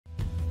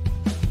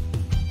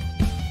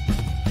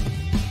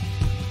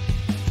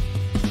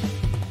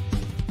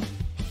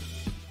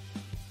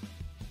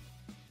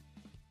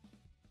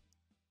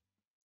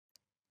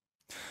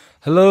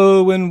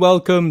Hello and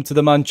welcome to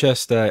the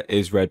Manchester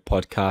is Red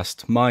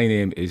podcast. My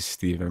name is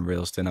Steven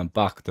Railston. I'm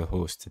back to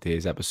host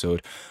today's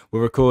episode.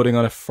 We're recording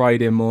on a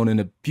Friday morning,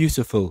 a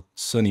beautiful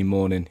sunny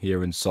morning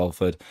here in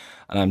Salford,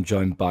 and I'm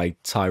joined by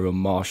Tyrone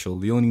Marshall.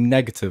 The only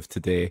negative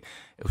today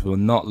is we're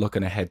not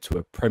looking ahead to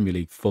a Premier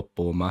League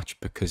football match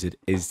because it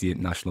is the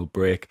international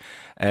break.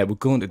 We're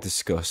going to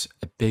discuss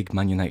a big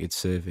Man United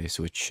survey,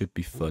 so it should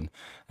be fun.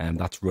 And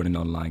that's running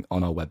online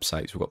on our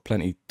website. So we've got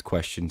plenty of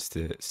questions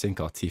to sink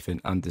our teeth in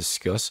and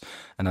discuss.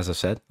 And as I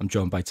said, I'm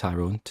joined by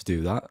Tyrone to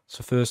do that.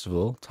 So first of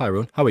all,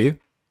 Tyrone, how are you?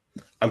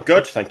 I'm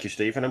good, thank you,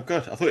 Stephen. I'm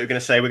good. I thought you were going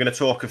to say we're going to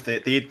talk of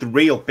the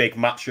real big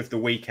match of the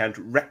weekend,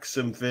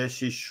 Wrexham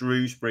versus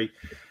Shrewsbury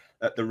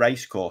at the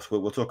racecourse.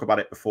 We'll talk about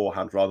it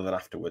beforehand rather than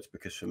afterwards,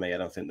 because for me, I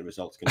don't think the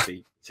result's going to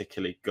be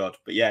particularly good.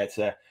 But yeah, it's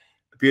a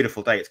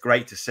beautiful day. It's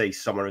great to see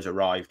summer has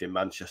arrived in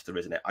Manchester,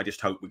 isn't it? I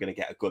just hope we're going to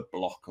get a good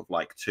block of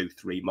like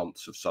 2-3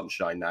 months of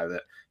sunshine now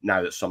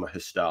that summer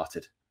has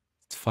started.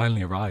 It's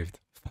finally arrived.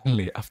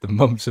 Finally, after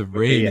months of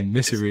We're rain here. and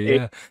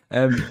misery.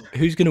 Yeah.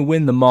 Who's going to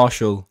win the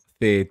Marshall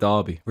Fay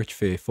derby? Rich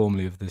Fay,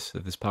 formerly of this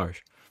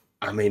parish.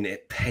 I mean,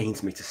 it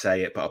pains me to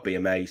say it, but I'd be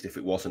amazed if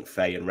it wasn't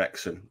Fay and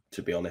Wrexham,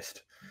 to be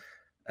honest.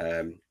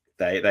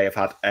 They have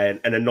had an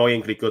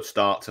annoyingly good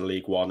start to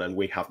League One, and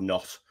we have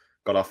not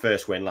got our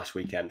first win last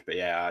weekend. But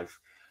yeah,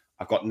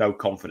 I've got no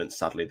confidence,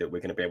 sadly, that we're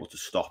going to be able to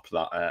stop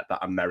that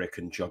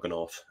American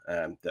juggernaut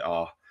that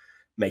are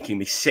making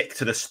me sick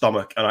to the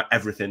stomach and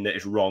everything that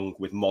is wrong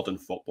with modern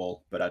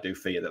football. But I do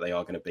fear that they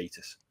are going to beat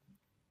us.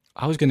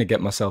 I was going to get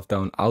myself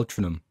down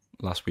Altrincham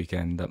last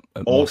weekend at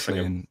Mossley,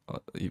 Altrincham.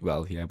 and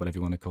well, yeah, whatever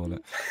you want to call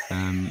it.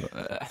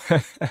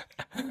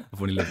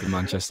 I've only lived in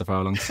Manchester for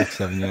how long? 6,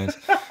 7 years.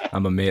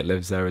 And my mate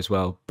lives there as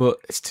well. But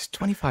it's just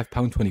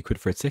 £25, 20 quid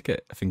for a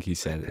ticket, I think he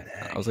said.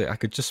 I was like, I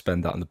could just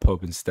spend that in the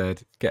pub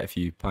instead, get a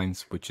few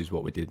pints, which is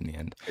what we did in the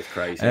end. It's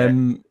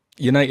crazy.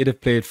 United have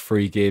played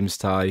 3 games,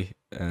 Ty.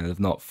 They've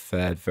not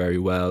fared very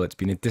well. It's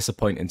been a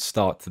disappointing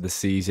start to the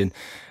season.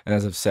 And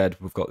as I've said,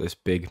 we've got this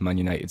big Man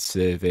United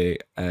survey.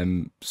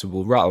 So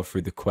we'll rattle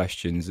through the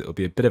questions. It'll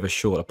be a bit of a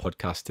shorter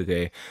podcast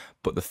today.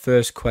 But the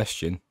first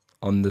question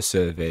on the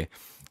survey,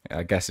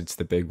 I guess it's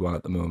the big one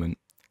at the moment.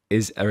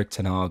 Is Erik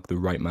ten Hag the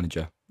right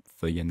manager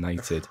for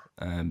United?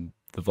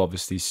 They've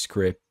obviously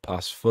scraped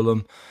past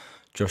Fulham.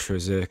 Joshua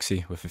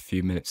Zirkzee with a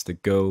few minutes to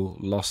go,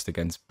 lost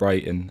against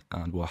Brighton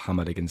and were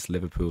hammered against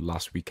Liverpool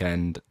last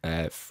weekend,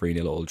 3-0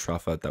 at Old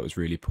Trafford. That was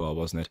really poor,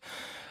 wasn't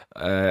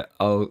it?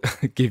 I'll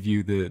give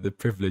you the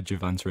privilege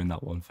of answering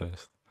that one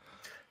first.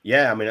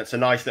 Yeah, I mean, it's a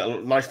nice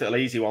little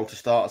easy one to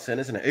start us in,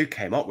 isn't it? Who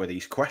came up with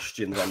these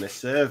questions on this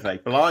survey?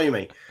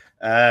 Blimey.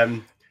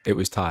 It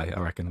was Ty, I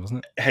reckon,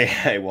 wasn't it?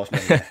 Yeah, it was me.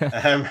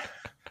 Yeah.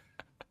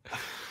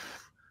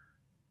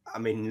 I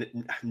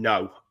mean,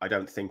 no, I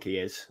don't think he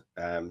is.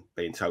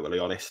 Being totally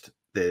honest,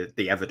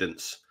 the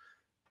evidence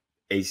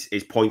is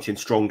pointing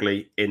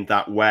strongly in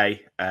that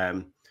way.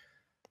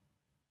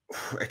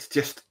 It's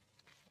just,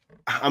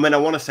 I mean, I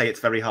want to say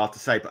it's very hard to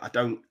say, but I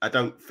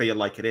don't feel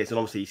like it is. And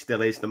obviously, he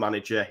still is the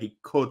manager. He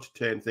could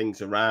turn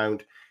things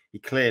around. He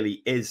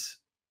clearly is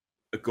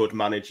a good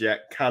manager,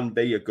 can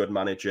be a good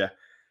manager,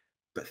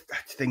 but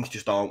things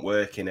just aren't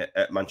working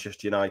at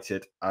Manchester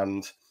United.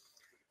 And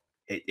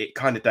it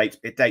kind of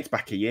dates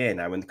back a year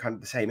now, and kind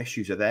of the same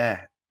issues are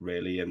there,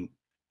 really. And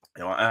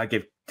I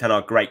give Ten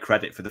Hag great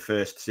credit for the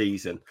first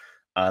season,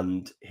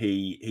 and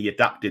he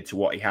adapted to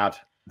what he had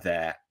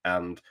there.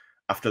 And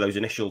after those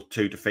initial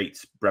 2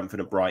 defeats,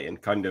 Brentford and Brighton,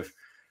 kind of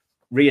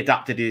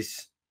readapted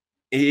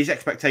his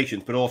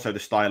expectations, but also the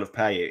style of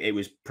play. It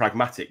was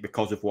pragmatic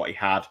because of what he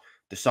had.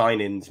 The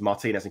signings,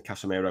 Martinez and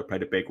Casemiro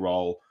played a big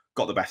role.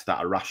 Got the best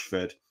out of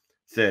Rashford,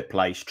 3rd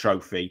place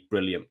trophy,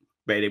 brilliant.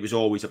 But it was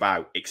always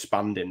about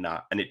expanding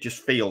that. And it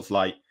just feels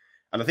like,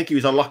 and I think he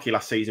was unlucky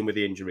last season with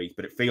the injuries,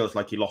 but it feels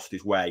like he lost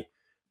his way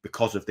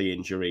because of the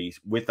injuries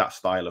with that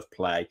style of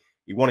play.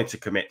 He wanted to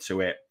commit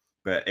to it,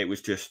 but it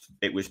was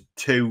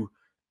too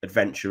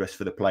adventurous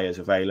for the players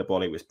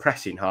available. It was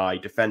pressing high,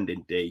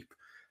 defending deep,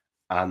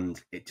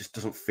 and it just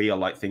doesn't feel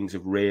like things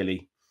have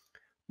really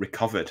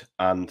recovered.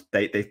 And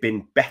they've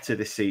been better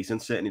this season.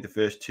 Certainly the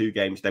first 2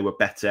 games, they were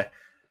better,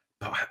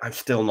 but I'm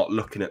still not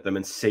looking at them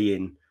and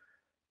seeing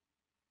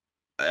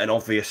an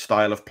obvious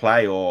style of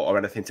play or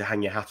anything to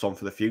hang your hat on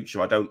for the future.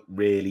 I don't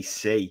really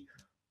see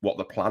what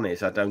the plan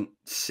is. I don't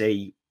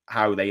see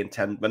how they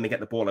intend, when they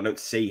get the ball, I don't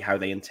see how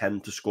they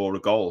intend to score a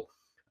goal.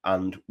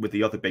 And with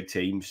the other big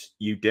teams,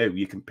 you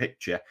can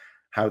picture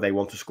how they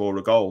want to score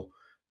a goal.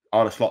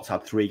 Arne Slot's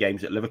had 3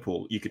 games at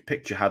Liverpool. You could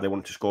picture how they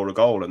wanted to score a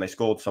goal, and they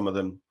scored some of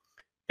them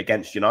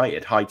against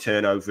United. High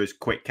turnovers,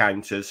 quick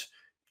counters,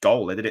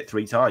 goal. They did it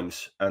 3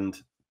 times. And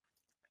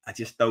I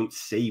just don't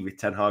see with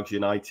Ten Hag's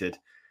United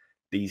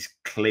these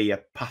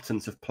clear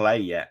patterns of play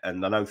yet.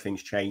 And I know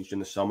things changed in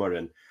the summer,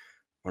 and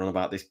we're on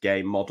about this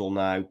game model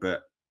now,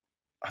 but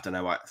I don't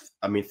know.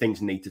 I mean,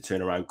 things need to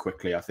turn around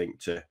quickly, I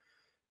think, to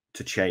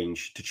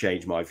change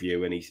my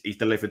view. And he's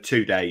delivered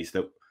 2 days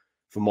that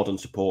for modern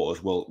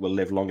supporters will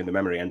live long in the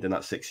memory, ending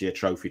that 6-year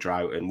trophy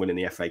drought and winning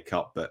the FA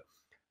Cup. But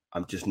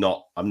I'm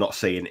not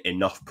seeing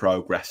enough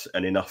progress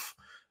and enough,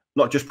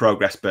 not just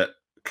progress, but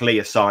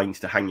clear signs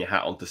to hang your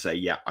hat on to say,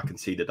 yeah, I can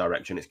see the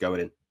direction it's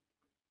going in.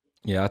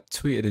 Yeah, I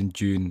tweeted in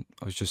June,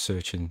 I was just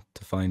searching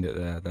to find it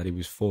there, that he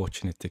was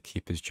fortunate to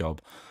keep his job.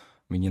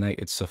 I mean,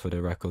 United suffered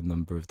a record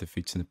number of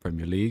defeats in the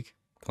Premier League,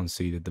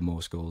 conceded the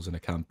most goals in a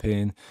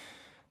campaign.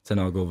 Ten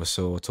Hag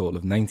oversaw a total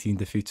of 19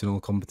 defeats in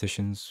all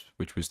competitions,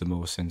 which was the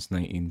most since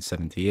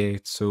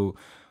 1978. So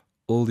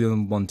all the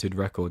unwanted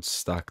records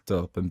stacked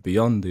up, and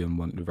beyond the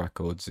unwanted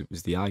records, it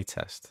was the eye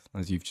test.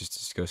 As you've just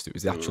discussed, it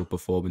was the actual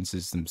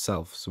performances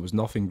themselves. So there was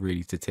nothing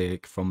really to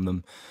take from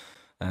them.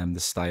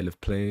 The style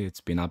of play, it's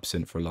been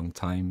absent for a long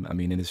time. I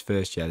mean, in his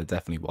first year, there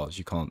definitely was.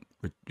 You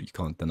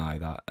can't deny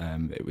that.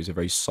 It was a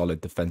very solid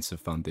defensive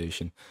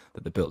foundation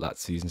that they built that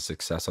season's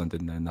success on,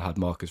 didn't they? And they had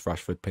Marcus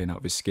Rashford playing out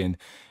of his skin,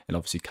 and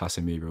obviously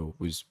Casemiro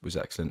was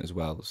excellent as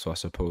well. So I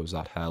suppose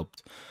that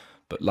helped.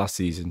 But last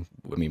season,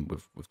 I mean,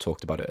 we've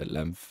talked about it at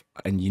length,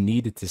 and you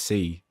needed to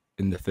see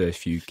in the first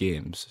few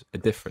games a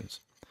difference.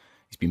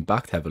 He's been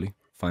backed heavily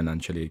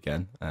financially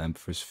again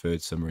for his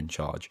third summer in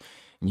charge,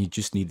 and you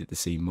just needed to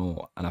see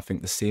more. And I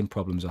think the same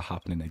problems are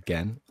happening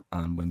again.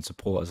 And when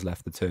supporters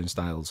left the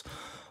turnstiles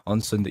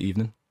on Sunday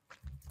evening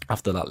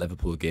after that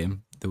Liverpool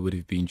game, they would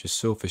have been just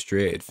so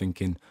frustrated,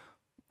 thinking,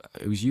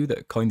 it was you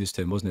that coined this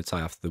term, wasn't it, Ty,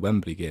 after the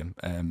Wembley game,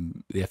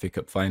 the FA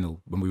Cup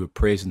final, when we were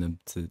praising them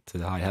to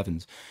the high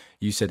heavens.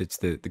 You said it's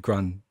the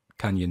Grand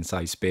Canyon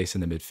sized space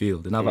in the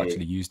midfield, and I've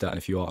actually used that in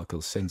a few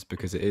articles since,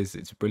 because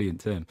it's a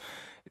brilliant term.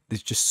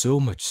 There's just so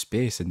much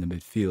space in the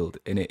midfield,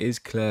 and it is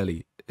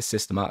clearly a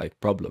systematic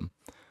problem.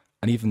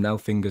 And even now,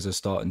 fingers are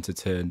starting to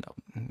turn.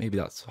 Maybe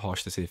that's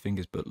harsh to say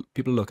fingers, but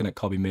people are looking at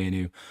Kobbie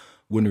Mainoo,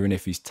 wondering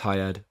if he's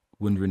tired,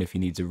 wondering if he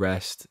needs a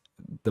rest.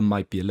 There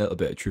might be a little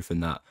bit of truth in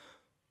that,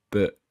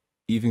 but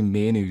even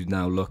Mainoo's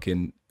now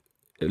looking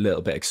a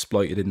little bit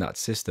exploited in that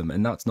system,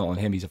 and that's not on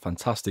him. He's a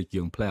fantastic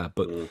young player,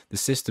 but the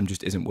system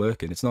just isn't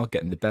working. It's not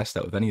getting the best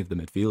out of any of the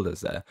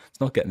midfielders there.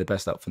 It's not getting the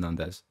best out of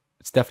Fernandes.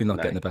 It's definitely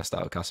not getting the best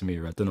out of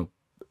Casemiro. I don't know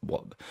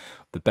what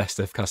the best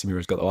of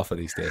Casemiro's got to offer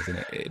these days,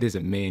 and it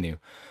isn't Mainoo.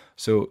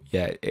 So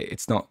yeah,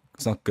 it's not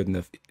good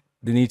enough.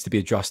 There needs to be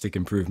a drastic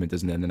improvement,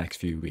 doesn't there, in the next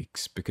few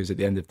weeks, because at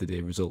the end of the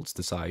day, results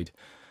decide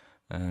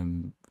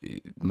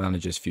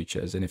managers'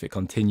 futures, and if it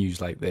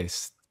continues like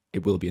this,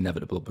 it will be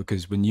inevitable,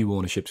 because when new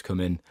ownerships come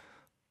in,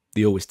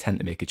 they always tend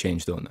to make a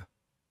change, don't they?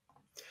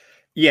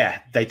 Yeah,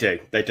 they do.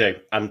 They do.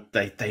 And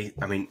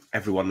I mean,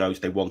 everyone knows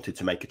they wanted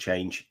to make a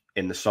change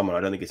in the summer. I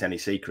don't think it's any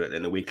secret.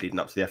 In the week leading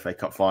up to the FA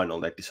Cup final,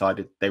 they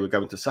decided they were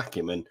going to sack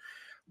him, and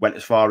went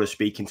as far as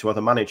speaking to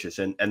other managers.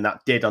 And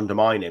that did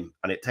undermine him.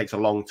 And it takes a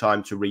long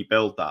time to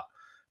rebuild that.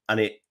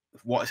 And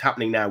what is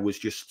happening now was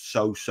just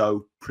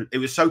it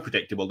was so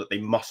predictable that they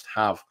must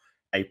have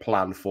a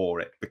plan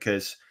for it,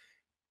 because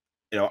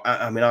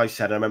I mean, I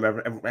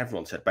remember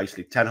everyone said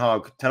basically Ten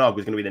Hag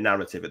was going to be the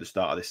narrative at the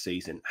start of this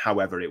season,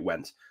 however it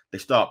went. They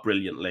start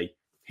brilliantly,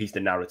 he's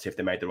the narrative,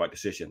 they made the right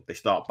decision. They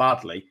start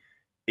badly,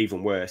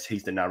 even worse,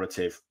 he's the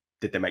narrative,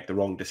 did they make the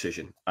wrong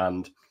decision?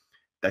 And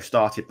they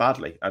started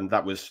badly, and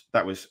that was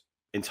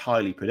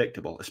entirely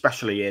predictable,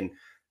 especially in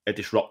a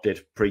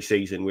disrupted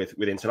pre-season with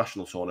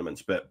international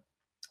tournaments. But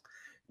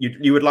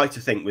you would like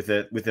to think with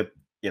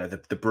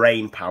the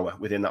brain power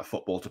within that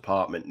football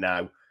department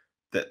now,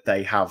 that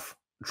they have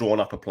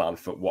drawn up a plan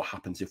for what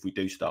happens if we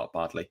do start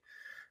badly,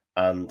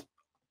 and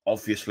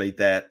obviously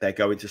they're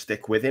going to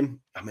stick with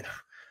him. I mean,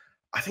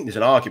 I think there's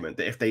an argument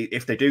that if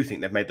they do think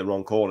they've made the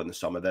wrong call in the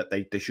summer, that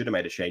they should have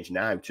made a change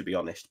now, to be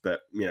honest.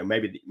 But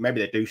maybe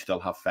they do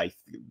still have faith.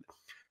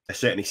 They're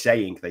certainly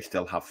saying they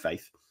still have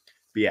faith.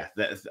 But yeah,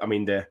 I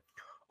mean, the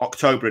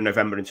October and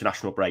November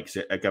international breaks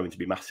are going to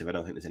be massive. I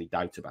don't think there's any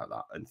doubt about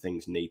that, and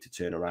things need to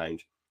turn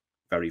around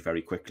very,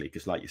 very quickly,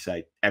 because, like you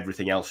say,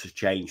 everything else has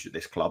changed at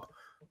this club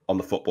on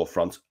the football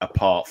front,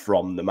 apart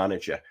from the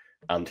manager,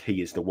 and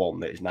he is the one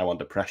that is now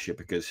under pressure,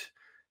 because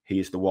he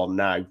is the one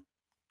now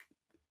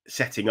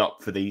setting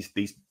up for these.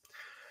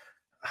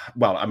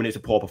 Well, I mean, it's a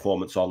poor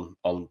performance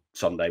on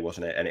Sunday,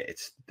 wasn't it? And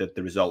it's the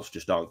results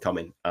just aren't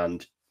coming,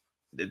 and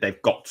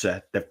they've got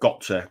to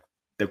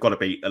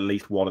beat at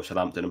least one of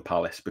Southampton and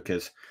Palace,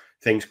 because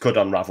things could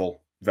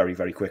unravel very,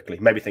 very quickly.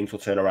 Maybe things will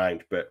turn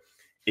around, but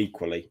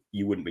equally,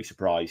 you wouldn't be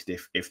surprised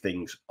if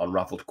things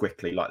unravelled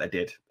quickly like they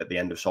did at the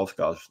end of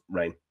Solskjaer's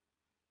reign.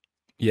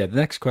 Yeah, the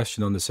next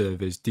question on the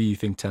survey is, do you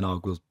think Ten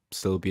Hag will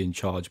still be in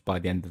charge by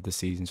the end of the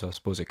season? So I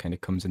suppose it kind of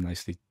comes in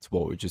nicely to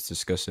what we were just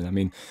discussing. I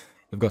mean,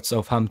 they've got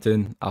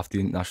Southampton after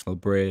the international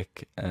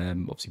break,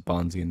 obviously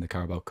Barnsley in the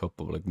Carabao Cup,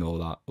 but we'll ignore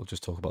that. We'll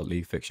just talk about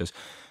league fixtures.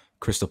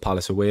 Crystal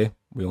Palace away.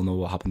 We all know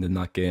what happened in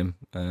that game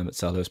at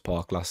Selhurst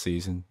Park last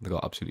season. They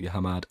got absolutely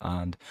hammered.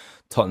 And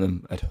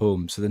Tottenham at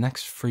home. So the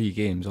next 3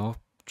 games are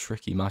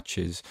tricky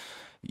matches.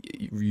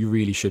 You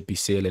really should be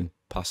sailing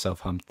past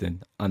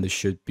Southampton, and they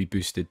should be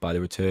boosted by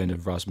the return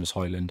of Rasmus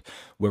Højlund.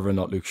 Whether or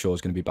not Luke Shaw is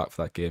going to be back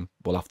for that game,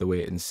 we'll have to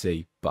wait and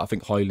see. But I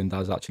think Højlund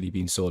has actually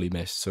been sorely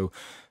missed, so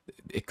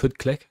it could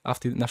click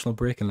after the national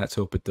break, and let's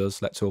hope it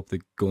does. Let's hope they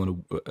go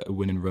on a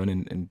winning run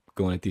and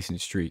go on a decent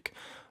streak.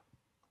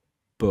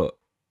 But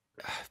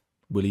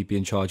Will he be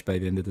in charge by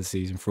the end of the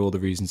season? For all the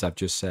reasons I've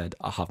just said,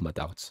 I have my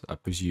doubts. I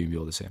presume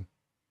you're the same.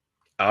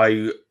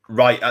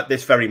 Right at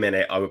this very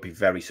minute, I would be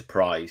very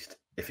surprised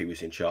if he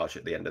was in charge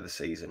at the end of the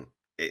season.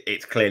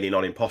 It's clearly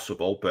not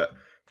impossible, but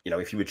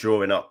if you were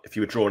drawing up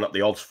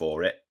the odds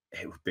for it,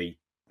 it would be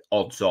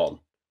odds on,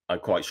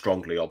 and quite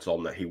strongly odds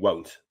on, that he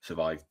won't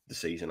survive the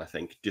season. I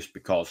think just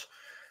because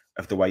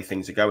of the way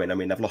things are going. I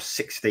mean, they've lost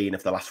 16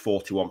 of the last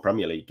 41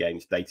 Premier League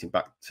games dating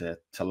back to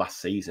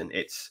last season.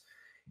 It's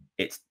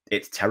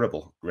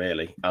terrible,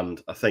 really.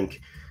 And I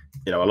think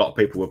a lot of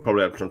people were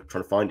probably trying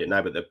to find it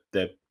now, but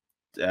the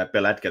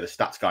Bill Edgar, the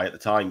stats guy at the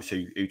Times,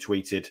 who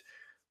tweeted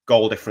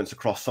goal difference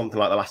across something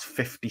like the last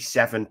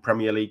 57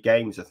 Premier League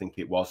games, I think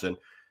it was, and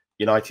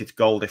United's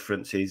goal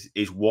difference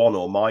is 1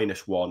 or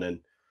 -1,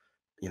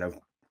 and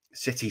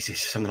City's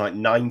is something like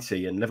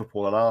 90, and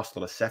Liverpool and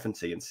Arsenal are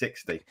 70 and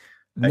 60.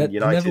 And They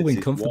never win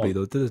is comfortably 1.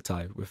 though, did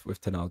they,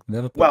 with Ten Hag?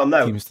 Never put Well,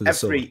 no, teams to the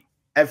sword.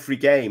 every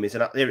game is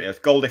here it is.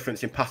 Goal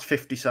difference in past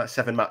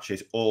 57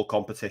 matches, all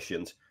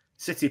competitions.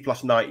 City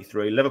plus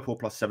 93, Liverpool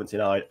plus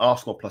 79,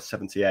 Arsenal plus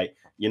 78,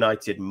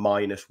 United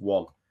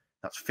 -1.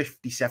 That's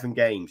 57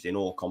 games in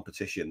all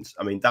competitions.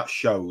 I mean, that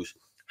shows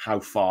how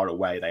far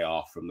away they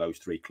are from those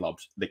three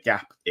clubs. The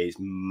gap is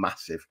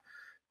massive.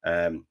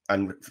 And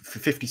for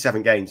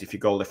 57 games, if your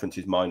goal difference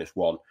is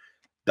 -1,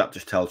 that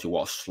just tells you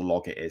what a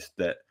slog it is.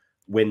 That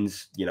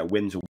wins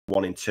are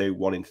 1 in 2,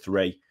 1 in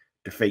 3.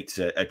 Defeats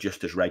are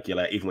just as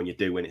regular. Even when you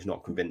do win, it's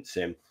not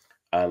convincing.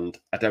 And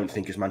I don't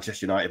think as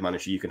Manchester United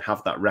manager, you can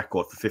have that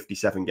record for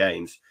 57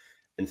 games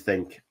and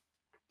think,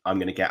 I'm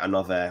going to get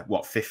another,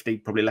 50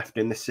 probably left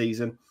in this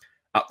season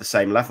at the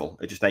same level.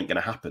 It just ain't going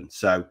to happen.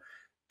 So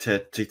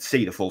to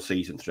see the full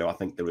season through, I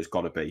think there has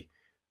got to be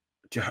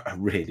a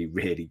really,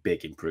 really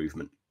big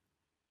improvement.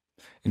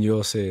 And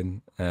you're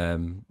saying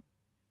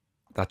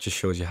that just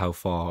shows you how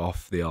far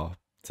off they are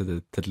to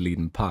the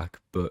leading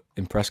pack. But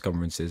in press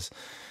conferences,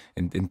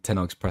 in Ten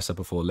Hag's presser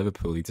before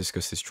Liverpool, he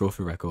discussed his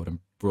trophy record and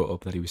brought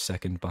up that he was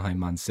second behind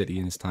Man City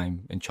in his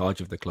time in charge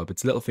of the club.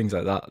 It's little things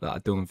like that I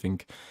don't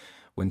think,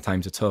 when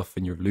times are tough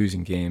and you're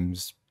losing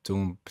games,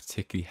 don't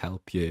particularly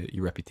help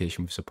your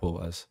reputation with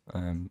supporters.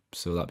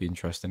 So that'd be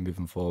interesting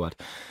moving forward.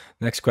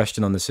 Next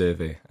question on the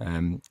survey: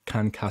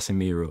 can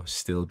Casemiro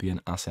still be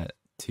an asset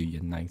to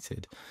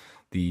United?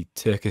 The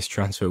Turkish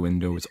transfer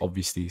window is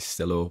obviously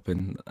still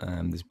open.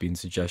 There's been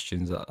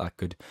suggestions that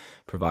could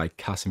provide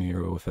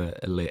Casemiro with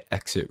a late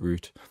exit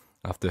route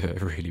after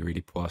a really,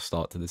 really poor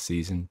start to the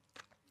season.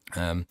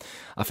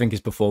 I think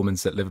his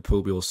performance at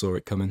Liverpool, we all saw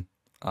it coming.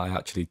 I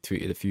actually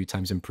tweeted a few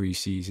times in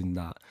pre-season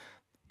that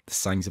the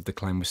signs of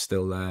decline were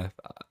still there.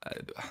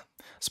 I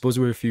suppose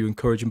there were a few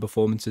encouraging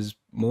performances,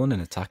 more in an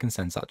attacking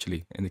sense,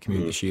 actually, in the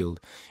Community Shield.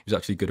 He was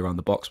actually good around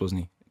the box,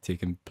 wasn't he?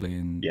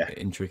 Playing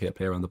intricate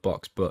play around the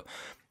box, but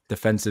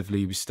defensively,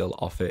 he was still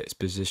off it. His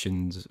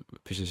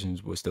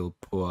positions were still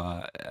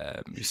poor.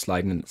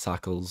 Sliding into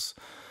tackles,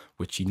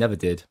 which he never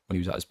did when he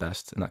was at his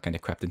best, and that kind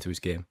of crept into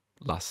his game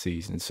last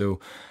season. So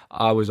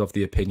I was of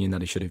the opinion that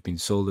he should have been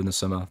sold in the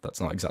summer.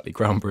 That's not exactly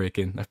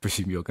groundbreaking. I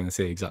presume you're going to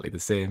say exactly the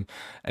same.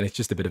 And it's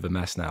just a bit of a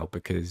mess now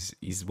because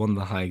he's one of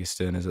the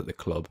highest earners at the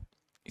club.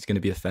 He's going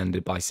to be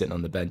offended by sitting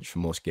on the bench for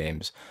most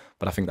games,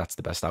 but I think that's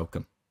the best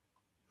outcome.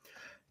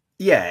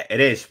 Yeah, it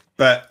is.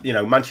 But,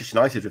 Manchester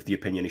United with the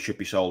opinion he should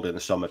be sold in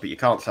the summer, but you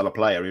can't sell a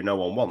player who no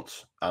one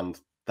wants. And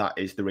that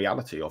is the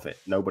reality of it.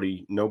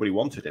 Nobody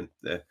wanted him.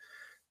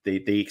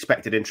 The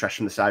expected interest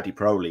from the Saudi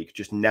Pro League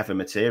just never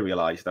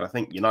materialised. And I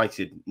think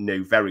United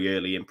knew very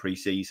early in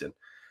pre-season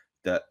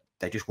that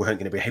they just weren't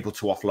going to be able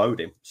to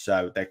offload him.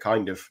 So they're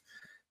kind of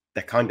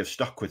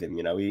stuck with him.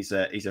 He's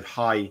a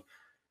high,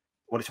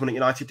 what is someone at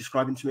United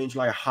describing to me in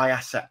July? A high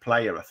asset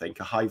player, I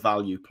think, a high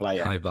value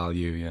player. High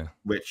value, yeah.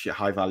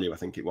 High value, I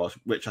think it was,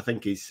 which I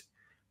think is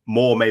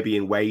more maybe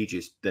in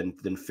wages than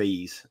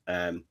fees.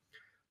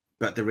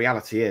 But the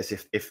reality is,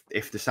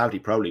 if the Saudi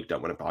Pro League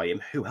don't want to buy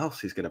him, who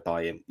else is going to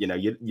buy him?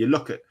 You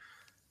look at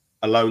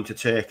a loan to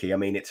Turkey. I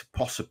mean, it's a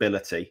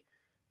possibility.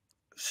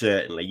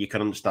 Certainly, you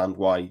can understand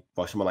why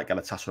someone like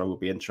Galatasaray would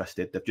be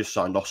interested. They've just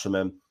signed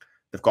Osimhen.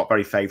 They've got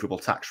very favourable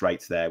tax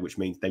rates there, which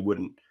means they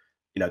wouldn't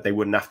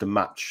have to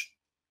match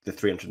the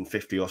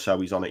 350 or so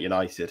he's on at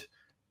United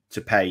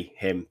to pay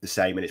him the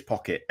same in his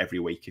pocket every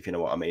week, if you know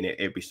what I mean.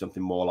 It'd be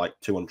something more like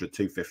 200,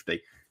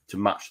 250 to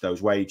match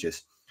those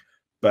wages.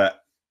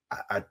 But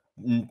I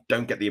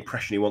don't get the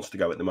impression he wants to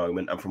go at the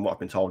moment. And from what I've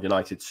been told,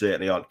 United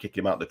certainly aren't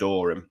kicking him out the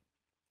door. And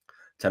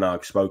Ten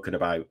Hag's spoken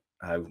about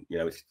how,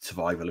 it's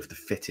survival of the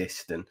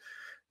fittest and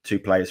 2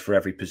 players for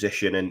every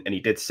position. And he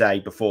did say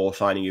before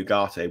signing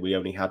Ugarte, we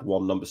only had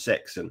 1 number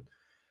 6. And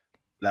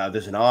now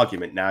there's an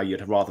argument now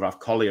you'd rather have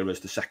Collier as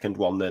the second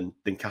one than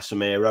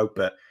Casemiro.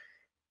 But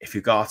if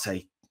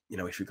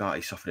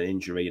Ugarte suffered an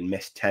injury and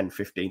missed 10,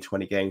 15,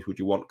 20 games, would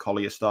you want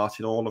Collier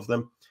starting all of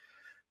them?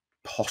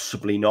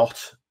 Possibly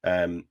not.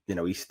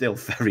 He's still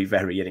very,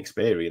 very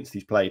inexperienced.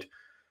 He's played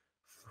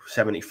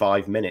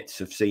 75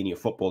 minutes of senior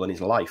football in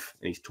his life,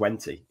 and he's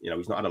 20.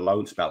 He's not had a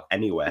loan spell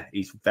anywhere.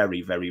 He's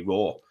very, very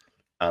raw,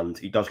 and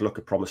he does look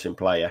a promising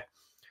player.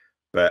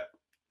 But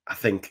I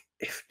think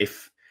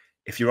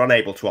if you're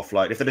unable to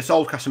offload, if they'd have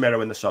sold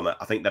Casemiro in the summer,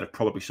 I think they'd have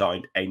probably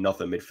signed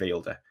another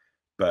midfielder,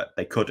 but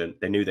they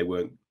couldn't. They knew they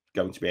weren't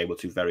going to be able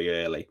to very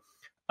early.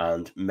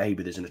 And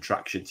maybe there's an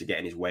attraction to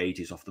getting his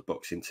wages off the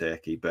books in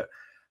Turkey, but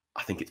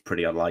I think it's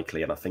pretty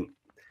unlikely. And I think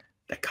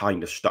they're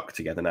kind of stuck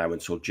together now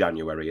until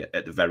January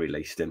at the very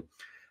least. And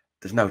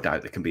there's no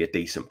doubt there can be a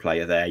decent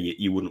player there.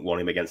 You wouldn't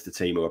want him against a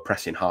team who are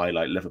pressing high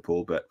like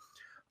Liverpool, but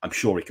I'm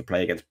sure he could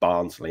play against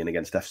Barnsley and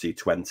against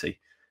FC20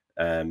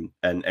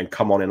 and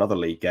come on in other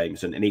league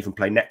games and even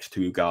play next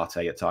to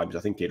Ugarte at times. I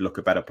think he'd look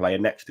a better player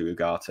next to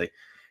Ugarte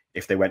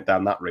if they went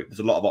down that route. There's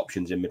a lot of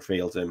options in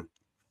midfield, and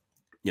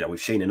we've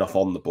seen enough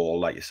on the ball,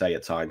 like you say,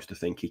 at times to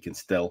think he can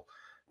still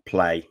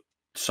play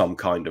some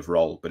kind of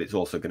role, but it's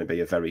also going to be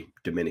a very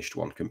diminished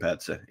one compared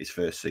to his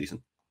first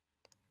season.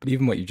 But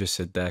even what you just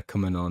said there,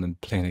 coming on and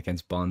playing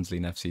against Barnsley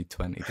in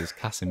FC20, there's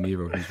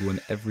Casemiro, who's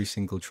won every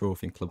single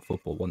trophy in club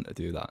football, want to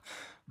do that.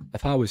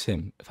 If I was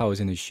him, if I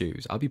was in his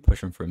shoes, I'd be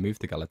pushing for a move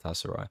to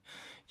Galatasaray.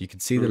 You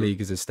could see the league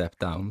as a step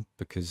down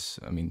because,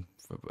 I mean,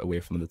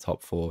 away from the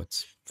top four,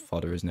 it's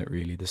fodder, isn't it,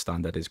 really? The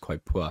standard is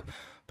quite poor.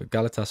 But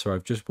Galatasaray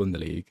have just won the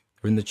league.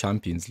 They're in the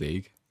Champions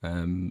League.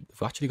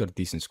 They've actually got a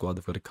decent squad.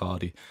 They've got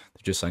Icardi.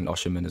 They've just signed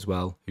Osherman as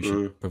well, who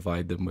should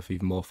provide them with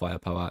even more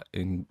firepower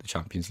in the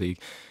Champions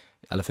League.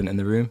 Elephant in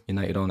the room,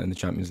 United on in the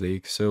Champions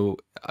League. So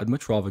I'd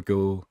much rather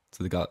go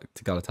to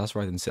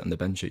Galatasaray than sit on the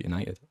bench at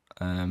United.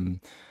 And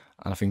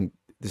I think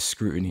the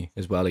scrutiny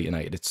as well at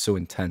United, it's so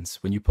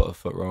intense. When you put a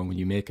foot wrong, when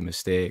you make a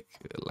mistake,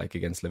 like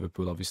against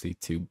Liverpool, obviously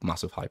two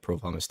massive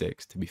high-profile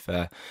mistakes, to be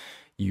fair,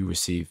 you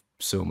receive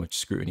so much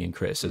scrutiny and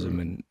criticism,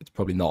 and it's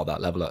probably not at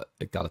that level at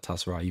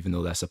Galatasaray, even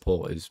though their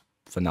support is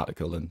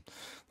fanatical and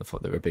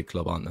they're a big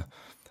club, aren't they?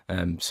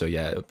 So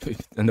yeah,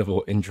 another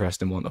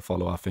interesting one to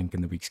follow, I think,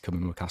 in the weeks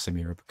coming with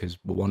Casemiro, because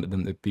we wanted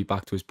them to be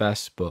back to his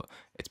best, but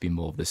it's been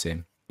more of the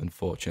same,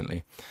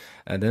 unfortunately.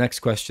 The next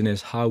question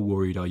is, how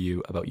worried are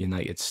you about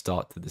United's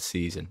start to the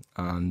season?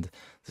 And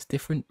there's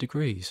different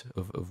degrees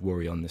of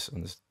worry on this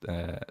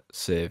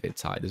survey,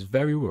 Ty. There's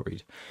very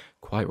worried,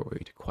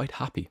 quite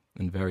happy,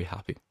 and very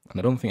happy. And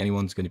I don't think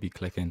anyone's going to be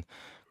clicking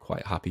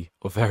quite happy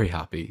or very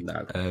happy.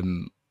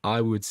 No. I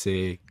would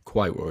say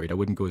quite worried. I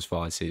wouldn't go as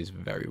far as say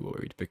very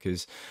worried,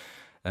 because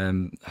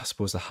I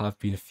suppose there have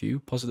been a few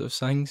positive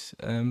signs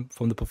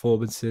from the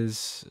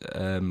performances.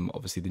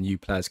 Obviously, the new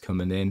players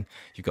coming in.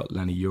 You've got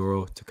Lenny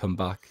Euro to come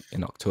back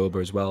in October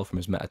as well from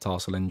his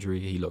metatarsal injury.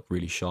 He looked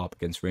really sharp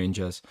against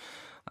Rangers.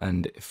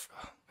 And if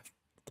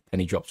the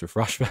penny drops with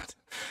Rashford,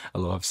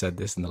 although I've said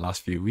this in the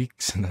last few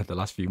weeks and the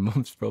last few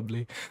months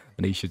probably,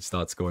 and he should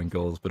start scoring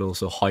goals. But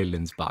also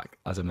Højlund's back,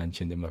 as I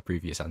mentioned in my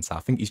previous answer. I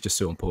think he's just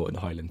so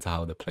important, Højlund, to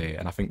how they play,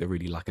 and I think they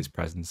really lack his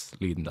presence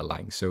leading the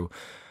line. So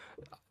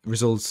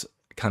results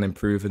can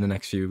improve in the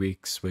next few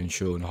weeks when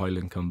Shaw and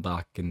Højlund come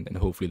back, and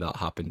hopefully that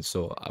happens.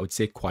 So I would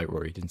say quite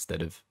worried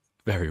instead of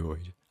very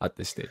worried at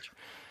this stage.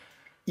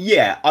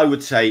 Yeah, I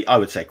would say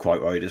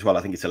quite worried as well.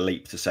 I think it's a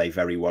leap to say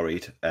very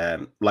worried.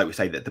 Like we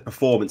say, that the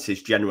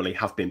performances generally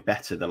have been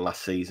better than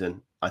last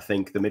season. I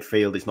think the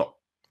midfield is not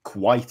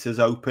quite as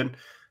open.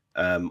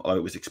 Although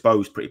it was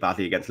exposed pretty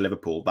badly against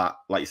Liverpool. That,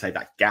 like you say,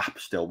 that gap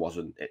still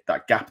wasn't.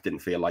 That gap didn't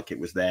feel like it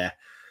was there.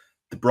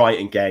 The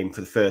Brighton game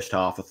for the first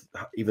half,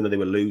 even though they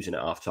were losing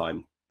at half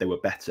time, they were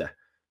better.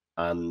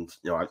 And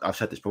I've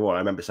said this before. I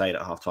remember saying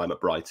at half time at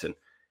Brighton,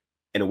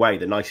 in a way,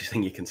 the nicest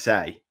thing you can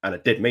say, and I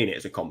did mean it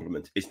as a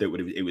compliment, is that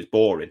it was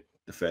boring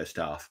the first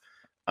half.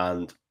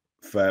 And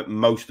for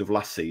most of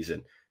last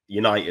season,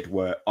 United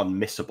were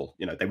unmissable.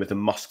 They were the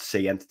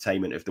must-see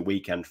entertainment of the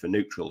weekend for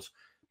neutrals,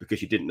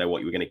 because you didn't know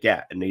what you were going to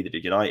get, and neither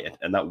did United.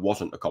 And that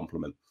wasn't a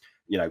compliment.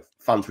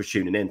 Fans were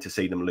tuning in to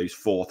see them lose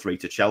 4-3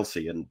 to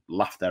Chelsea and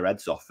laugh their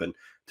heads off, and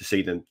to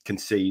see them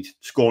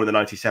score in the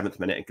 97th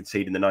minute and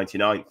concede in the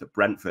 99th at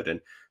Brentford,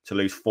 and to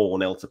lose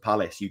 4-0 to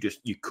Palace.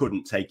 You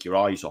couldn't take your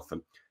eyes off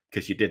them,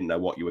 because you didn't know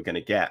what you were going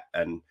to get.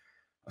 And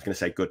I was going to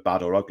say good,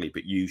 bad or ugly,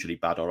 but usually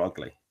bad or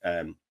ugly.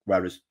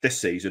 Whereas this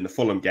season, the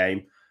Fulham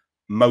game,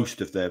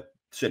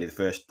 certainly the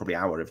first probably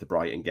hour of the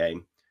Brighton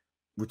game,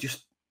 were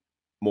just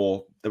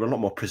they were a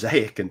lot more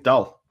prosaic and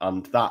dull.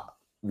 And that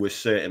was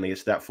certainly a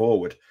step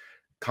forward.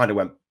 Kind of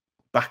went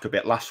back a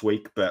bit last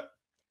week, but,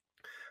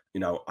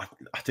 I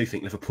do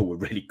think Liverpool were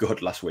really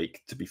good last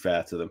week, to be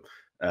fair to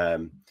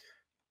them.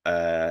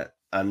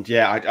 And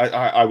yeah,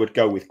 I would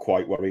go with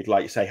quite worried.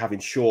 Like you say, having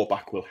Shaw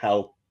back will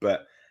help,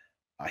 but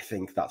I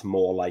think that's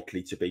more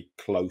likely to be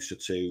closer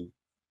to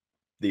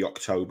the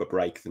October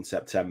break than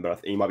September. I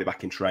think he might be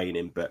back in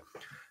training, but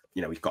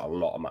he's got a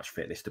lot of match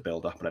fitness to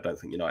build up, and I don't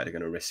think United are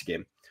going to risk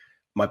him.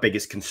 My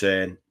biggest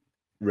concern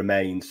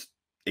remains,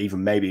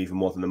 maybe even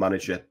more than the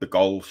manager, the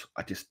goals.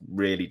 I just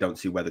really don't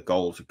see where the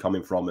goals are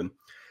coming from, and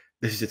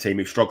this is a team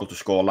who struggled to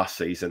score last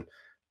season,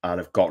 and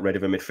have got rid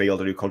of a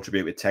midfielder who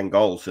contributed 10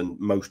 goals, and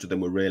most of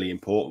them were really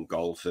important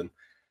goals. And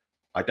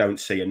I don't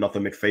see another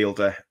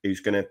midfielder who's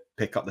going to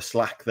pick up the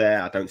slack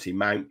there. I don't see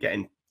Mount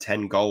getting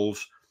 10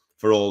 goals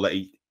for all that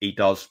he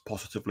does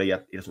positively.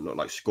 He doesn't look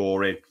like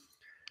scoring.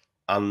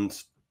 And,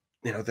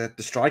 the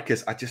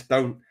strikers, I just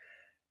don't...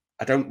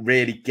 I don't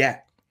really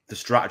get the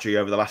strategy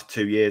over the last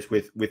 2 years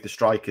with the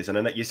strikers.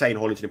 And you're saying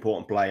Hoyland's an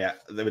important player.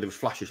 There was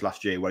flashes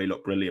last year where he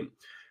looked brilliant.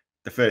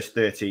 The first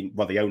 13,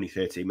 well, the only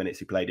 13 minutes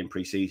he played in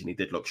pre-season, he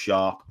did look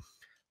sharp.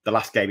 The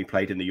last game he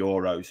played in the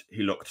Euros,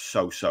 he looked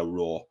so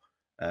raw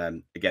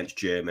against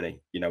Germany.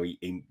 You know,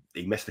 he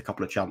missed a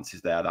couple of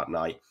chances there that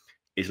night.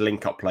 His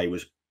link-up play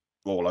was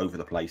all over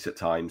the place at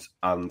times.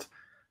 And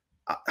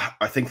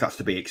I think that's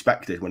to be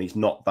expected when he's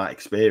not that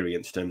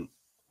experienced. And,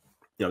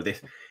 you know,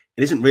 it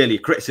isn't really a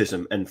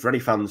criticism. And for any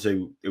fans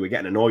who are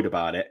getting annoyed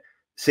about it,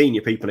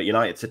 senior people at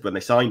United said when they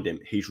signed him,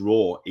 he's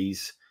raw.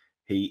 He's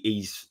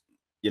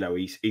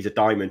a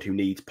diamond who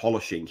needs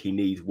polishing. He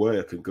needs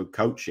work and good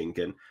coaching.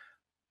 And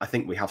I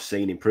think we have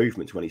seen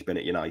improvements when he's been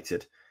at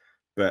United.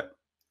 But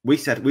I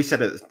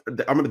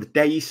remember the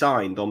day he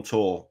signed on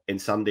tour in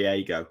San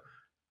Diego,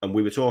 and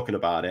we were talking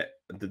about it.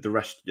 The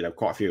rest, you know,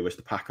 quite a few of us,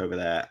 the pack over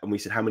there, and we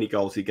said, how many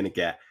goals are you going to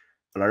get?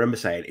 And I remember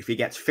saying, if he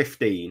gets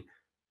 15,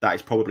 that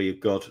is probably a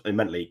good, and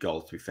meant league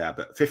goal, to be fair,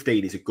 but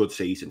 15 is a good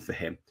season for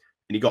him.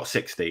 And he got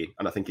 16,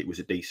 and I think it was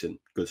a decent,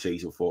 good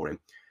season for him.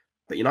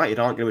 But United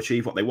aren't going to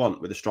achieve what they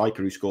want with a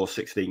striker who scores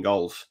 16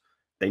 goals.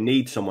 They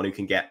need someone who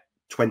can get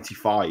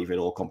 25 in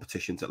all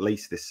competitions at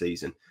least this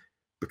season,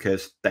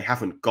 because they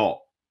haven't got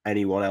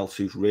anyone else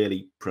who's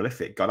really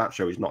prolific.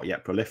 Garnacho is not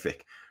yet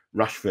prolific.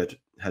 Rashford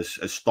has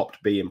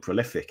stopped being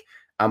prolific.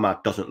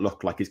 Ahmad doesn't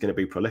look like he's going to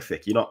be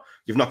prolific. You've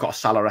not got a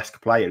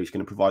Salah-esque player who's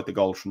going to provide the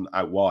goals from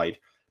out wide.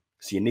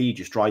 So you need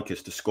your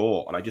strikers to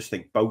score. And I just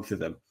think both of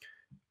them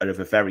are of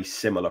a very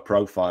similar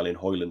profile in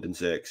Højlund and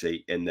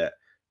Xerxes, in that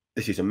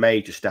this is a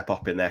major step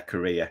up in their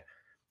career.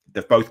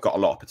 They've both got a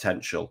lot of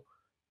potential,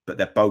 but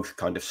they're both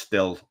kind of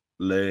still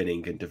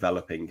learning and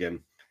developing.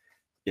 And,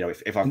 you know,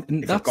 if I've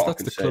got a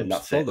concern, that's the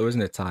club's fault, though,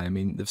 isn't it, Ty? I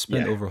mean, they've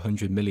spent over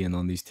 100 million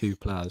on these two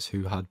players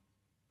who had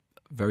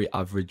very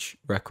average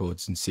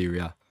records in Serie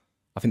A.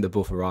 I think they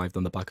both arrived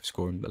on the back of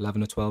scoring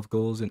 11 or 12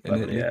 goals in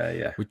Italy,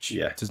 which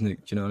doesn't, do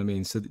you know what I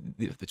mean? So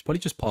it's probably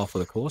just par for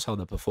the course how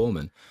they're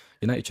performing.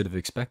 United should have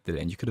expected it,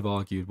 and you could have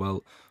argued,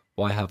 well,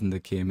 why haven't they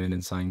came in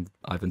and signed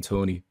Ivan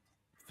Toney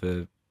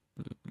for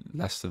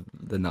less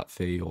than that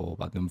fee, or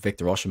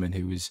Victor Osimhen,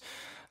 who was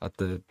at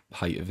the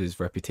height of his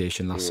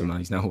reputation last summer.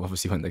 He's now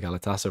obviously went to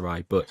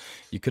Galatasaray, but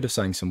you could have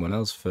signed someone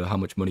else for how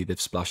much money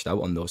they've splashed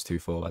out on those two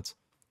forwards.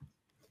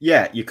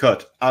 Yeah, you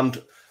could.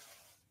 And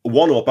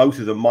one or both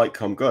of them might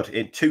come good.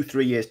 In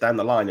 2-3 years down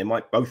the line, they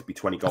might both be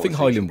 20 goal I think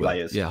Højlund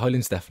players. Yeah,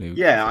 Højlund's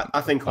definitely. Yeah,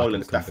 I think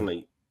Højlund's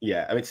definitely.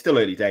 Yeah, I mean, it's still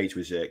early days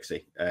with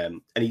Xerxes.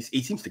 And he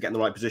seems to get in the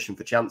right position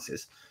for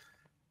chances.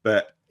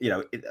 But, you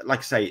know, like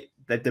I say,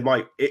 they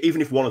might,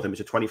 even if one of them is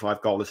a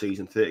 25 goal a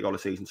season, 30 goal a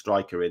season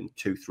striker in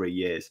 2-3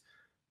 years,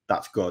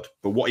 that's good.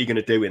 But what are you going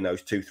to do in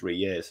those 2-3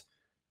 years?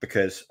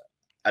 Because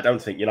I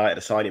don't think United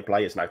are signing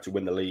players now to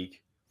win the league.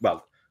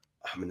 Well,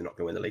 I mean, they're not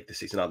going to win the league this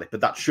season, are they?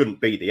 But that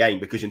shouldn't be the aim,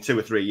 because in 2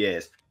 or 3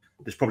 years,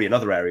 there's probably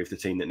another area of the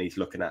team that needs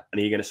looking at.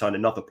 And are you going to sign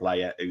another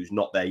player who's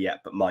not there yet,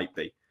 but might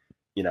be?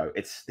 You know,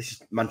 this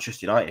is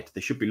Manchester United.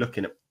 They should be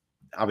looking at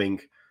having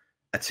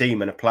a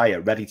team and a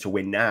player ready to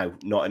win now,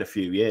 not in a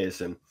few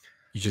years. And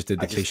you just did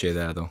the cliche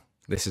there, though.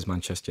 This is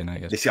Manchester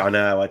United. I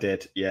know, I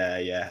did.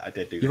 Yeah, I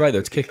did do. You're right, though.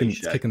 It's kicking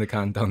the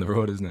can down the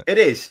road, isn't it? It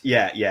is.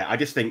 Yeah. I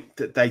just think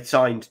that they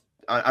signed,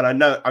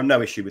 and I've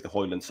no issue with the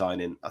Højlund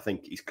signing. I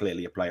think he's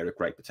clearly a player of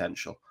great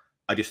potential.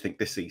 I just think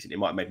this season it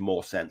might have made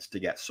more sense to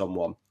get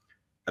someone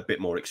a bit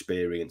more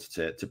experienced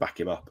to back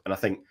him up. And I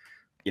think,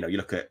 you know, you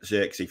look at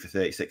Xerxes for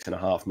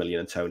 36.5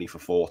 million and Toney for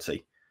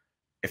 40.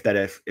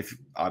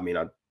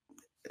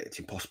 It's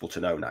impossible to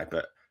know now,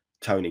 but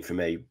Toney for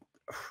me,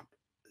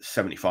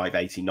 75,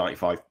 80,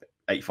 95,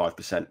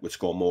 85% would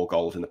score more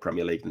goals in the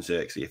Premier League than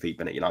Xerxes if he'd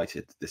been at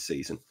United this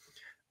season.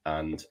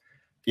 And,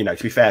 you know,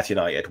 to be fair to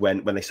United,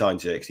 when they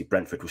signed Xerxes,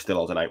 Brentford was still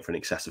holding out for an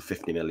excess of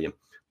 50 million.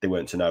 They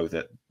weren't to know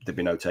that there'd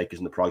be no takers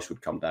and the price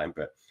would come down.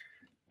 But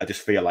I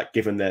just feel like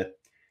given the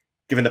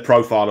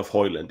profile of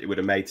Højlund, it would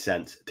have made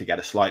sense to get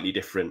a slightly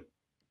different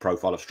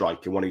profile of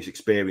striker, one who's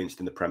experienced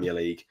in the Premier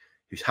League,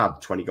 who's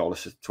had 20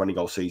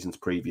 goal seasons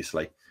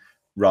previously,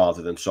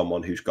 rather than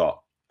someone who's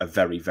got a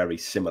very, very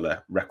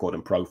similar record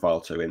and profile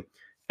to him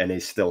and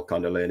is still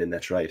kind of learning their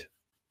trade.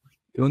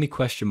 The only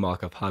question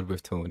mark I've had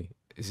with Toney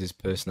is his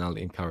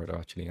personality and character,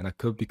 actually. And I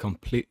could be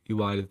completely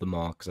wide of the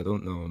mark because I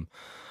don't know him.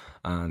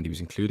 And he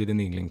was included in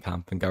the England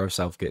camp, and Gareth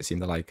Southgate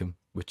seemed to like him,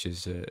 which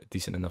is a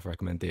decent enough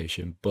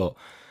recommendation. But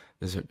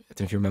I don't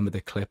know if you remember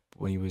the clip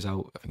when he was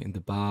out, I think, in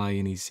Dubai,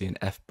 and he's saying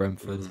F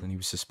Brentford, and he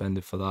was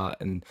suspended for that.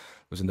 And there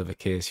was another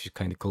case, he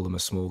kind of called him a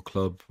small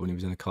club when he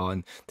was in a car.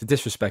 And to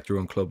disrespect your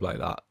own club like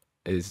that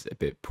is a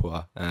bit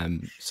poor.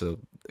 So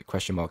the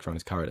question marks around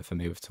his character for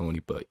me with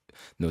Toney, but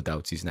no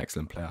doubt he's an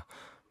excellent player.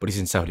 But he's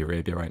in Saudi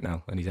Arabia right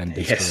now, and he's ended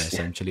his career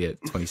essentially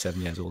at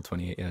 27 years old,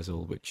 28 years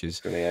old, which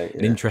is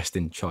an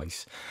interesting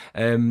choice.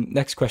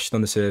 Next question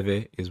on the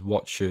survey is,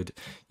 what should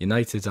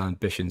United's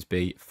ambitions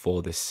be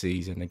for this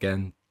season?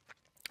 Again,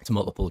 it's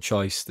multiple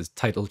choice. There's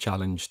title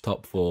challenge,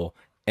 top 4,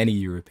 any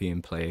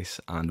European place,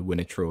 and win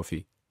a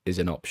trophy. is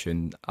an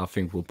option. I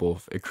think we'll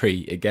both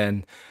agree.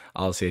 Again,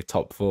 I'll say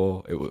top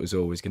four. It was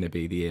always going to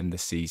be the aim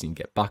this season.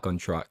 Get back on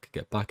track,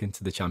 get back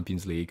into the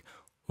Champions League,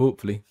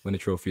 hopefully win a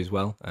trophy as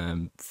well.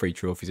 3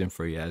 trophies in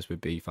 3 years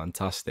would be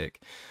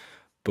fantastic.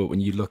 But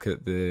when you look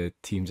at the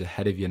teams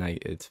ahead of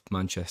United,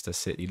 Manchester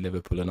City,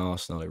 Liverpool and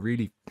Arsenal,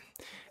 it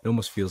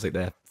almost feels like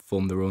they're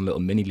formed their own little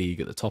mini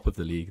league at the top of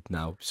the league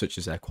now, such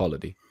as their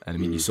quality. And I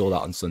mean, you saw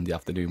that on Sunday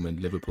afternoon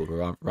when Liverpool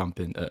were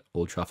rampant at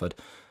Old Trafford,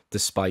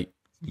 despite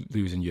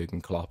losing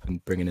Jurgen Klopp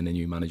and bringing in a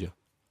new manager.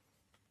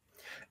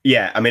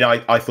 Yeah, I mean,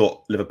 I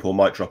thought Liverpool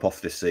might drop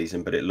off this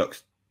season, but it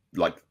looks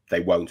like they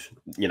won't.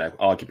 You know,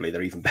 arguably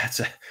they're even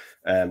better.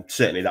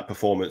 Certainly, that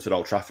performance at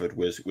Old Trafford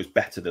was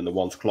better than the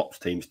ones Klopp's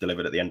teams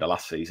delivered at the end of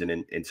last season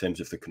in terms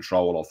of the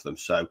control of them.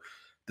 So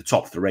the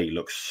top 3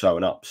 looks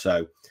sewn up.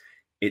 So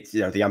it's,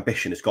 you know, the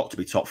ambition has got to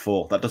be top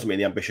 4. That doesn't mean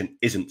the ambition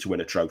isn't to win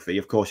a trophy.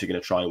 Of course, you're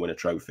going to try and win a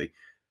trophy,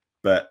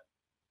 but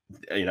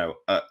you know,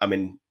 I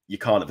mean, you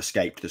can't have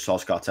escaped the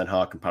Solskjaer Ten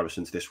Hag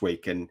comparisons this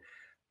week, and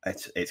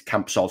it's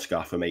Camp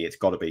Solskjaer for me. It's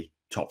got to be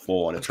top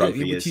 4, and a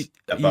trophy is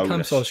a bonus. You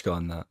Camp Solskjaer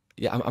on that?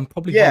 Yeah, I'm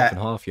probably half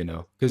and half, you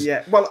know.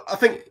 Yeah, well, I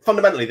think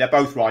fundamentally they're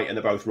both right and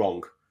they're both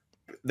wrong.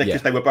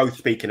 Because they were both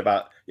speaking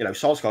about, you know,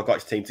 Solskjaer got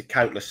his team to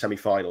countless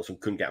semi-finals and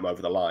couldn't get them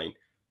over the line,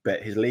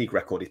 but his league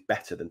record is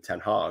better than Ten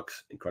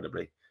Hag's,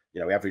 incredibly.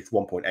 You know, he averaged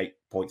 1.8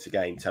 points a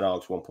game, Ten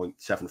Hag's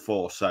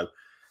 1.74. So,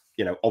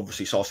 you know,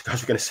 obviously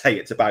Solskjaer's going to say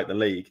it's about the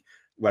league,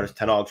 whereas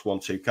Ten Hag's won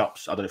 2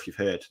 cups. I don't know if you've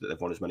heard that they've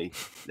won as many,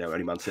 you know,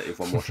 only Man City have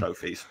won more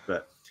trophies.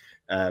 But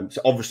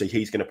so obviously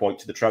he's going to point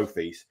to the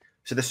trophies.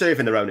 So they're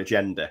serving their own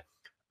agenda.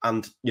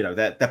 And, you know,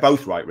 they're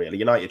both right, really.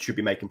 United should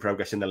be making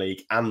progress in the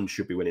league and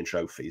should be winning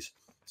trophies.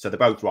 So they're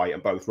both right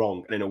and both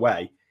wrong. And in a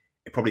way,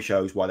 it probably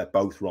shows why they're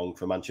both wrong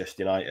for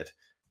Manchester United.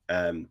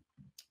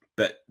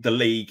 But the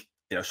league,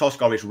 you know,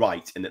 Solskjaer is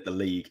right in that the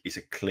league is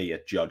a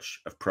clear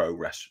judge of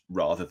progress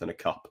rather than a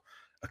cup.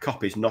 A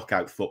cup is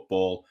knockout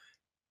football.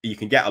 You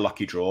can get a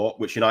lucky draw,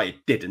 which United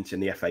didn't in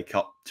the FA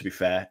Cup, to be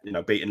fair. You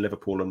know, beating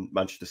Liverpool and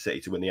Manchester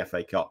City to win the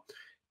FA Cup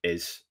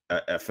is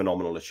a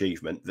phenomenal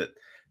achievement. That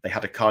they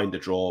had a kind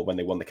of draw when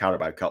they won the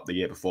Carabao Cup the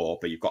year before,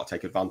 but you've got to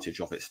take advantage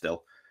of it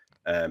still.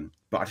 But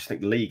I just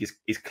think the league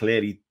is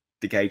clearly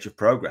the gauge of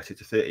progress.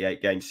 It's a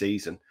 38-game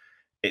season.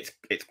 It's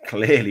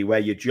clearly where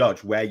you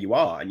judge where you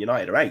are, and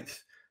United are 8th.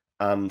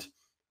 And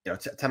you know,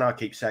 Ten Hag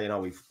keeps saying,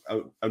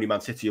 "Oh, only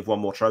Man City have won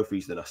more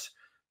trophies than us."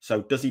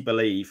 So does he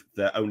believe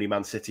that only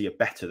Man City are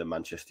better than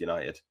Manchester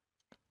United?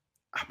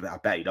 I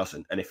bet he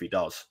doesn't. And if he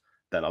does,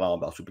 then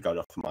alarm bells would be going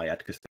off in my head,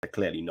 because they're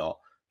clearly not.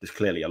 There's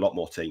clearly a lot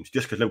more teams.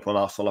 Just because Liverpool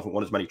and Arsenal haven't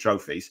won as many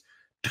trophies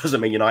doesn't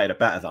mean United are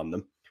better than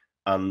them.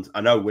 And I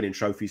know winning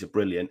trophies are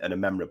brilliant and are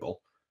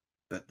memorable,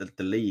 but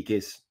the league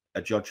is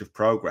a judge of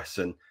progress.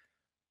 And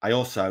I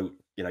also,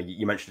 you know,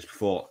 you mentioned this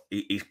before,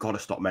 he's got to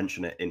stop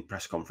mentioning it in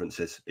press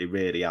conferences. He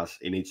really has.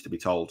 He needs to be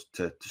told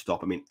to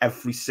stop. I mean,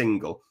 every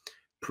single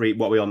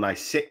what are we on now?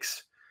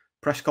 6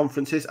 press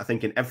conferences. I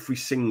think in every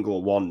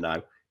single one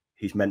now,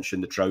 he's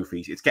mentioned the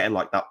trophies. It's getting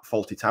like that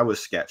Fawlty Towers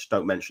sketch,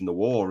 don't mention the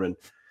war. And,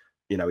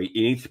 you know, he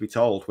needs to be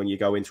told when you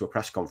go into a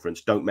press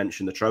conference, don't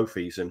mention the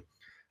trophies. And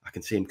I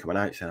can see him coming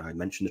out saying, I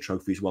mentioned the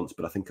trophies once,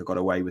 but I think I got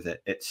away with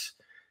it. It's,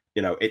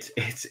 you know,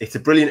 it's a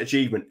brilliant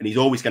achievement, and he's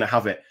always going to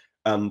have it.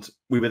 And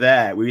we were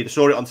there. We either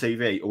saw it on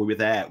TV or we were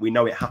there. We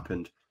know it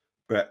happened.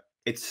 But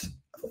it's,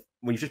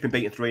 when you've just been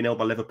beaten 3-0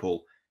 by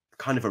Liverpool,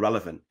 kind of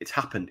irrelevant. It's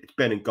happened. It's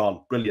been and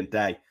gone. Brilliant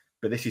day.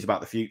 But this is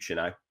about the future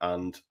now.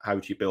 And how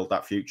do you build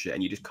that future?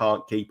 And you just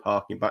can't keep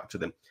harking back to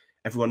them.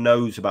 Everyone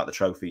knows about the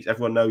trophies.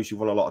 Everyone knows you've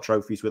won a lot of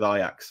trophies with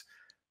Ajax.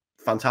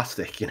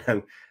 Fantastic, you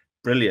know,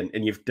 brilliant.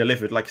 And you've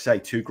delivered, like I say,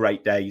 2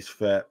 great days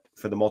for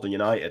the modern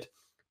United.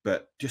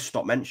 But just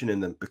stop mentioning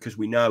them, because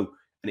we know,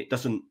 and it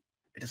doesn't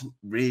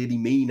really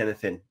mean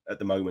anything at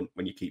the moment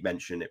when you keep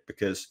mentioning it,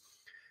 because,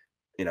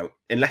 you know,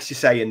 unless you're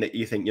saying that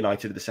you think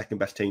United are the second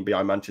best team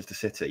behind Manchester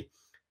City,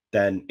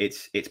 then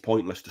it's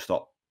pointless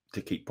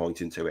to keep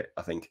pointing to it,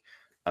 I think.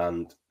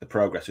 And the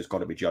progress has got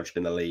to be judged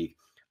in the league,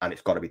 and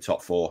it's got to be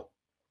top 4.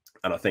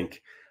 And I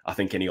think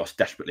INEOS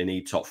desperately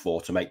need top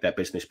 4 to make their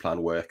business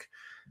plan work.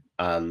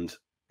 And,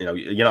 you know,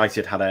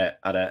 United had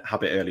a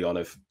habit early on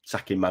of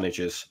sacking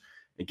managers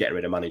and getting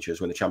rid of managers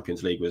when the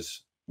Champions League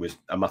was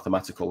a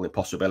mathematical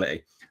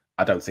impossibility.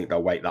 I don't think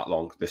they'll wait that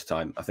long this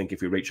time. I think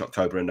if we reach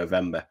October and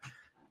November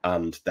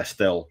and they're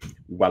still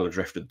well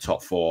adrift at the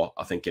top 4,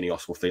 I think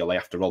INEOS will feel they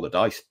have to roll the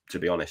dice, to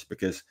be honest,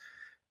 because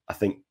I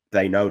think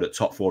they know that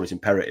top 4 is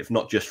imperative,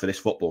 not just for this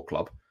football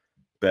club,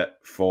 but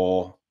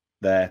for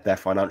their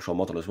financial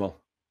model as well.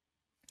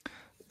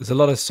 There's a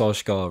lot of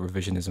Solskjaer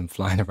revisionism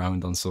flying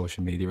around on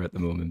social media at the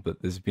moment,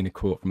 but there's been a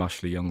quote from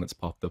Ashley Young that's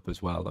popped up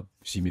as well. I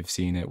presume you've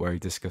seen it, where he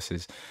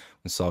discusses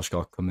when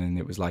Solskjaer come in,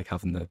 it was like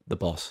having the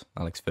boss,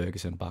 Alex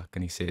Ferguson, back.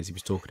 And he says he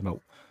was talking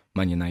about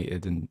Man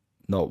United and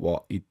not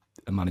what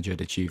a manager had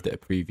achieved at a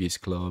previous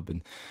club.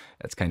 And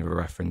it's kind of a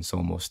reference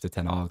almost to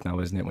Ten Hag now,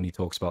 isn't it, when he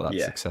talks about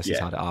that success he's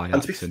had at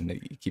Ajax, and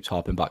he keeps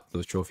harping back to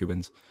those trophy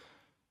wins.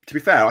 To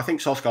be fair, I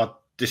think Solskjaer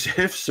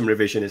deserves some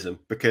revisionism,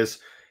 because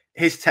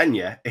his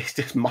tenure is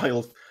just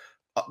miles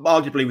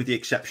arguably with the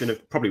exception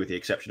of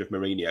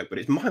Mourinho, but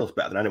it's miles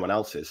better than anyone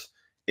else's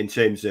in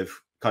terms of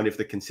kind of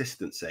the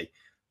consistency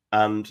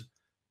and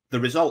the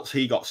results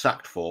he got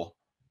sacked for.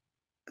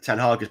 Ten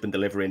Hag has been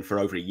delivering for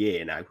over a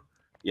year now.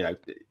 You know,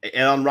 it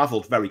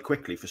unravelled very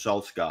quickly for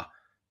Solskjaer,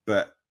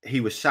 but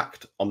he was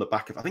sacked on the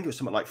back of, I think it was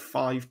something like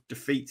 5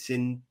 defeats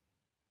in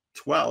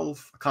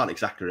 12. I can't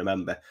exactly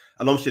remember.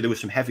 And obviously there were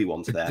some heavy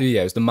ones there.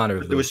 Yeah, it was the manner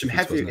of those. There was some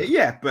heavy,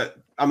 yeah, but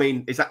I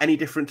mean, is that any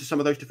different to some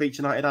of those defeats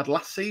United had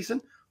last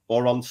season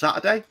or on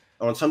Saturday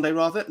or on Sunday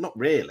rather? Not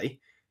really.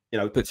 You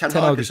know, but Ten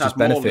Hag has just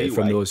benefited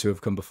from those who have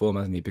come before him,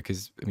 hasn't he?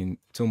 Because I mean,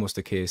 it's almost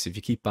a case if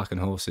you keep backing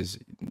horses,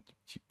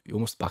 you're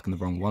almost backing the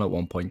wrong one at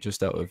one point,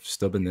 just out of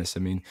stubbornness.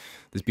 I mean,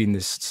 there's been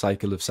this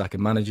cycle of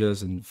sacking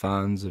managers, and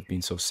fans have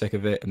been so sick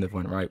of it, and they've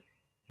went, right,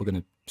 we're going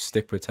to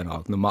stick with Ten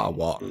Hag no matter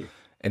what,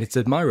 and it's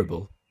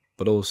admirable,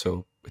 but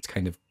also it's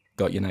kind of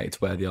got United to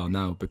where they are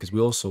now because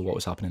we all saw what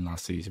was happening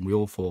last season. We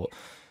all thought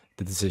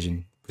the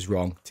decision was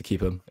wrong to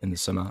keep him in the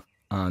summer,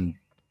 and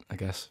I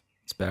guess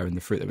it's bearing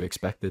the fruit that we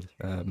expected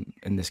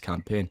in this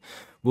campaign.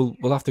 We'll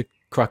have to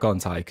crack on,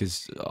 Ty,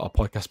 because our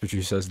podcast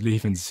producer is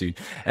leaving soon.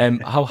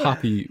 How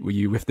happy were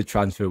you with the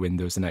transfer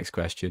window is the next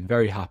question.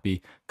 Very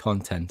happy,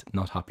 content,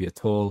 not happy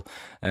at all.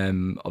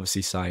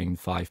 Obviously signed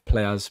 5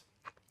 players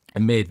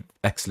and made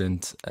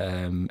excellent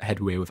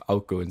headway with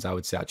outgoings, I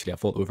would say. Actually, I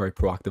thought they were very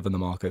proactive in the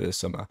market this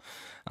summer,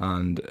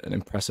 and an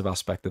impressive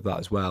aspect of that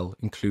as well,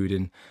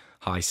 including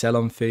high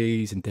sell-on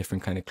fees and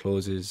different kind of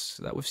clauses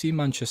that we've seen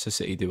Manchester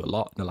City do a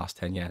lot in the last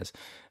 10 years,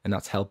 and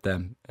that's helped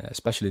them,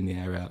 especially in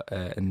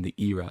the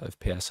era of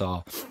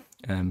PSR,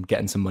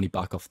 getting some money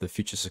back off the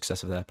future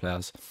success of their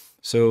players.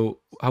 So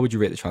how would you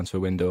rate the transfer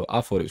window? I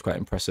thought it was quite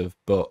impressive,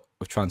 but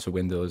with transfer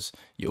windows,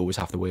 you always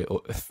have to wait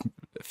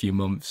a few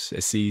months,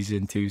 a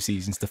season, 2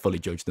 seasons to fully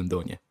judge them,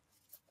 don't you?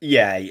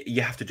 Yeah,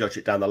 you have to judge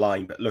it down the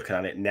line, but looking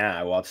at it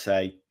now,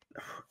 I'd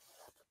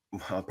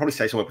probably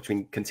say somewhere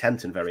between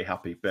content and very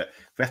happy, but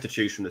if we have to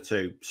choose from the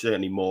two,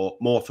 certainly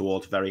more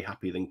towards very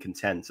happy than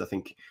content. I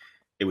think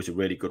it was a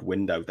really good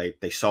window.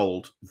 They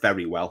sold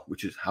very well,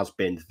 which has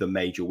been the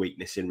major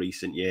weakness in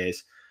recent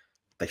years.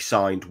 They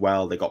signed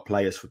well. They got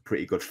players for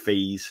pretty good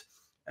fees.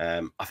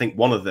 I think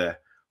one of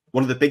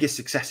the biggest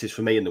successes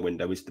for me in the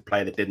window is the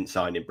player that didn't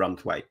sign in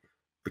Branthwaite,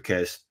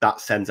 because that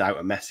sends out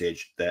a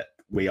message that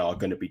we are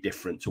going to be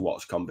different to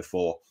what's come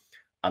before.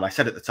 And I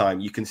said at the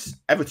time,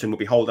 Everton will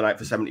be holding out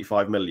for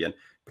 75 million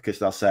because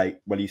they'll say,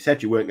 well, you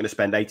said you weren't going to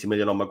spend 80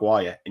 million on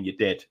Maguire, and you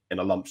did in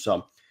a lump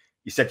sum.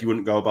 You said you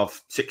wouldn't go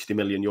above 60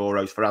 million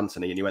euros for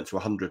Anthony, and you went to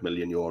 100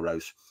 million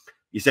euros.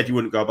 You said you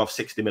wouldn't go above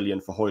 60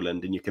 million for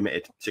Højlund, and you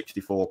committed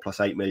 64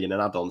 plus 8 million in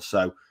add-ons.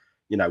 So,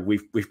 you know,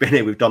 we've been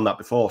here, we've done that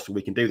before, so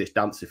we can do this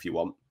dance if you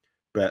want.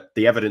 But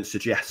the evidence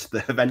suggests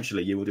that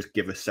eventually you will just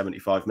give us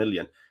 75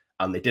 million.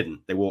 And they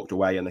didn't. They walked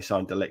away and they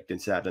signed De Ligt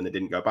instead, and they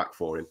didn't go back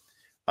for him.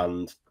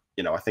 And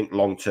you know, I think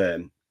long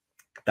term,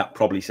 that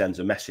probably sends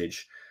a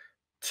message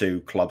to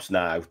clubs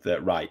now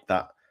that, right,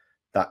 that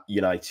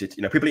United,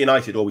 you know, people at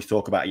United always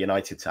talk about a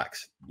United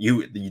tax.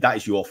 That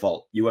is your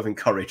fault. You have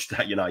encouraged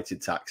that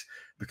United tax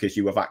because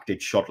you have acted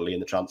shoddily in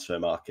the transfer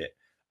market.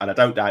 And I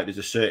don't doubt there's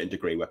a certain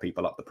degree where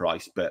people up the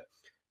price, but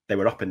they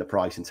were upping the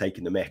price and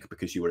taking the mick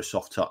because you were a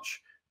soft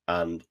touch.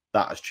 And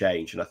that has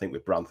changed. And I think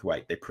with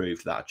Branthwaite, they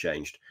proved that had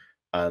changed.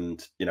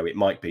 And, you know, it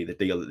might be the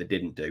deal that they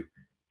didn't do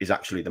is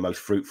actually the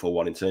most fruitful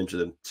one in terms of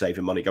them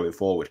saving money going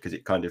forward, because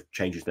it kind of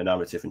changes the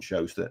narrative and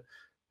shows that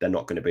they're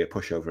not going to be a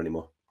pushover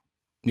anymore.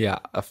 Yeah,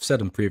 I've said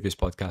on previous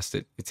podcasts,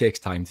 it takes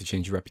time to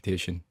change your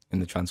reputation in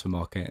the transfer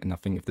market. And I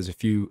think if there's a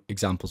few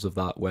examples of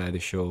that where they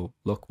show,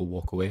 look, we'll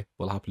walk away,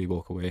 we'll happily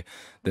walk away,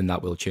 then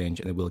that will change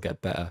and they will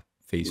get better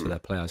fees for their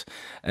players.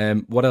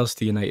 What else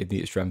do United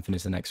need to strengthen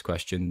is the next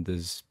question.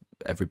 There's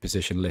every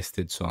position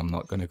listed, so I'm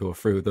not going to go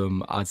through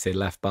them. I'd say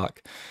left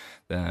back,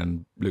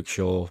 Luke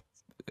Shaw,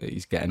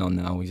 he's getting on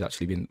now. He's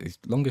actually been his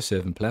longest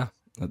serving player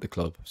at the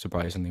club,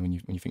 surprisingly, when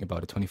you think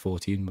about it.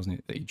 2014, wasn't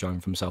it, that he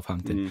joined from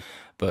Southampton?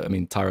 But I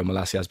mean, Tyrone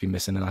Marshall has been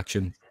missing in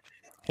action.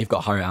 You've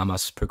got Harry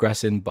Amas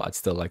progressing, but I'd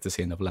still like to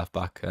see another left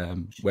back.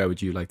 Where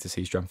would you like to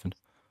see strengthened?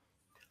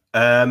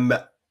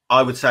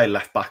 I would say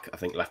left back. I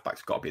think left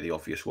back's got to be the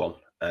obvious one.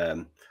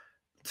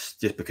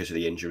 Just because of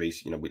the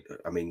injuries, you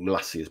know,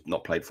 Lassie has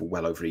not played for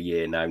well over a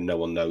year now. No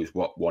one knows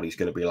what he's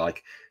going to be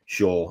like.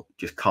 Shaw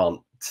just can't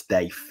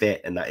stay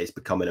fit, and that is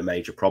becoming a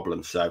major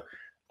problem. So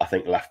I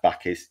think left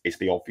back is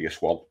the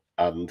obvious one.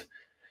 And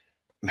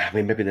I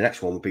mean, maybe the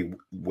next one would be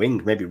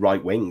wing, maybe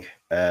right wing.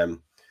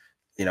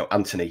 You know,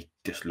 Anthony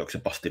just looks a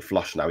busted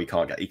flush now. He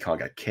can't get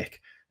a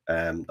kick.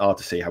 Hard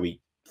to see how he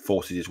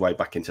forces his way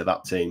back into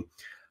that team.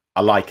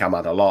 I like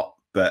Ahmad a lot,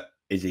 but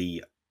is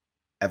he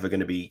ever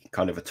going to be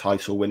kind of a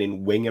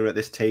title-winning winger at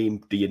this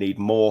team? Do you need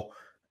more?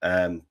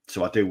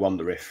 So I do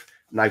wonder if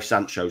now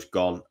Sancho's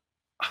gone,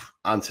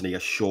 Anthony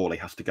surely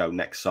has to go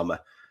next summer.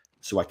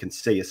 So I can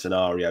see a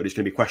scenario. There's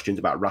going to be questions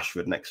about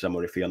Rashford next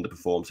summer if he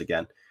underperforms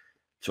again.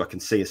 So I can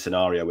see a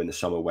scenario in the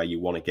summer where you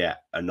want to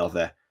get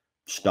another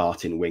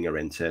starting winger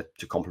in to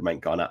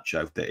complement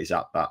Garnacho that is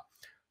at that,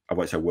 I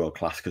won't say world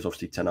class, because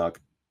obviously Ten Hag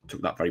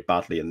took that very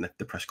badly in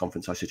the press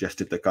conference. I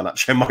suggested that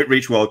Garnacho might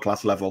reach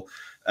world-class level.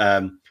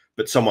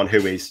 But someone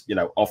who is,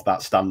 of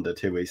that standard,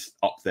 who is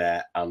up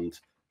there and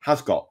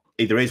has got,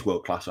 either is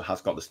world-class or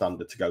has got the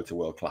standard to go to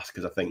world-class,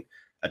 because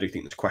I do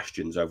think there's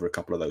questions over a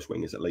couple of those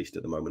wingers, at least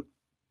at the moment.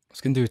 I was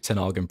going to do a Ten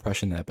Hag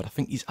impression there, but I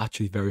think he's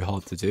actually very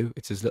hard to do.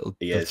 It's his little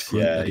Dutch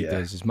grunt that he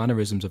does. His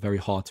mannerisms are very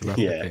hard to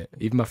replicate.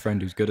 Even my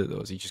friend who's good at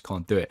those, he just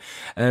can't do it.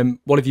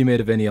 What have you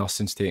made of INEOS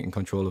since taking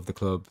control of the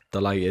club?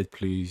 Delighted,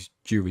 pleased,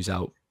 jury's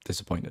out,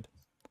 disappointed?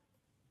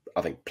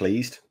 I think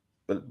pleased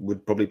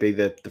would probably be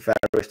the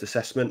fairest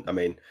assessment. I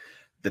mean,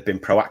 they've been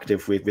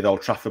proactive with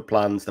Old Trafford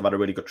plans. They've had a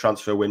really good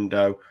transfer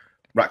window.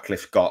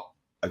 Ratcliffe's got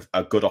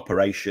a good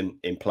operation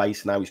in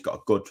place now. He's got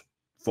a good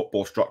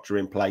football structure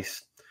in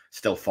place.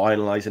 Still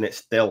finalising it.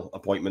 Still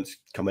appointments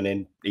coming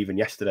in. Even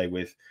yesterday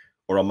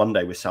on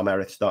Monday with Sam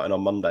Erith starting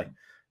on Monday.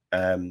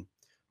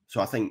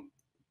 So I think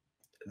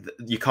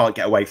you can't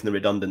get away from the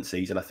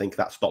redundancies, and I think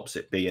that stops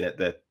it being at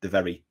the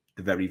very,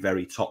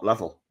 very top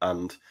level.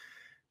 And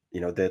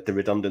the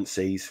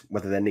redundancies,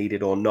 whether they're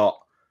needed or not,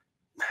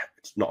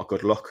 it's not a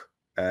good look.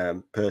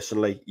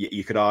 Personally,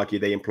 you could argue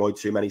they employed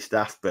too many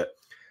staff, but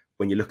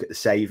when you look at the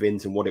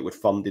savings and what it would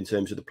fund in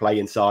terms of the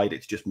playing side,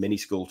 it's just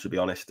minuscule, to be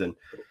honest. And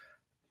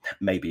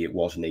maybe it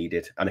was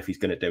needed. And if he's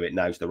going to do it,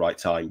 now's the right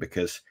time,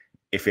 because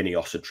if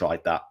INEOS had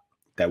tried that,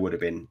 there would have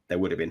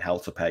been hell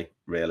to pay,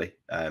 really.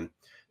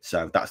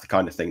 So that's the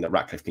kind of thing that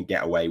Ratcliffe can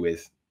get away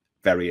with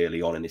very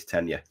early on in his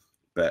tenure.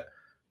 But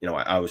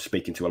I was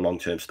speaking to a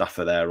long-term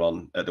staffer there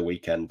at the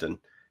weekend, and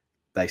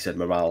they said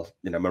morale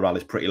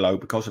is pretty low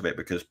because of it,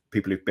 because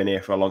people who've been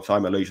here for a long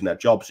time are losing their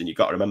jobs. And you've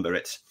got to remember,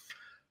 it's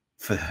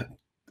for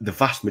the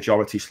vast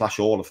majority /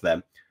 all of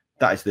them,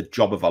 that is the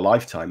job of a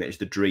lifetime. It is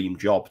the dream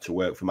job to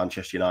work for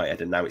Manchester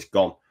United, and now it's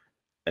gone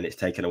and it's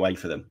taken away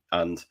for them.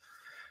 And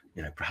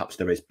perhaps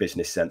there is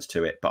business sense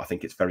to it, but I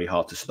think it's very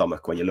hard to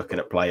stomach when you're looking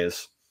at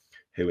players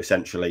who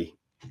essentially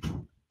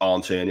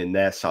aren't earning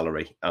their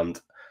salary. And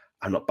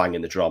I'm not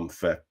banging the drum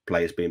for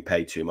players being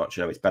paid too much.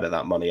 It's better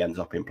that money ends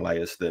up in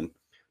players than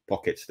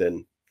pockets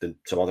than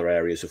some other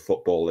areas of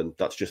football, and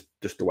that's just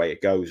the way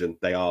it goes. And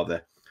they are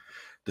the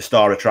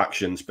star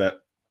attractions.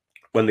 But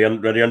when they're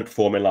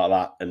underperforming like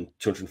that, and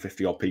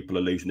 250 odd people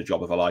are losing the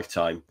job of a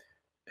lifetime,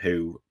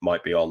 who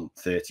might be on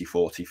 30,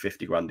 40,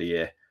 50 grand a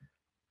year,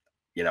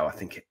 I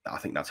think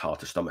that's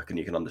hard to stomach, and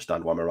you can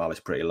understand why morale is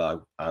pretty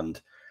low.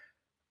 And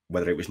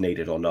whether it was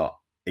needed or not,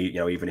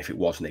 even if it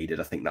was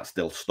needed, I think that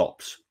still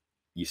stops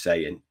you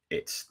saying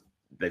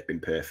they've been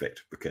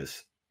perfect,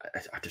 because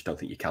I just don't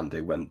think you can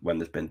do when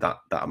there's been that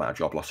amount of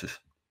job losses.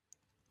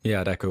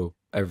 Yeah, I'd echo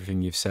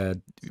everything you've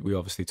said. We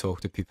obviously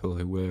talk to people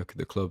who work at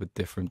the club at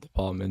different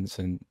departments,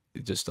 and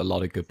just a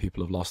lot of good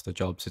people have lost their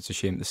jobs. It's a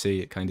shame to see.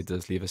 It kind of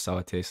does leave a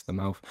sour taste in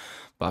the mouth.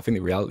 But I think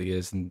the reality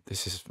is, and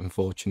this is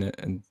unfortunate,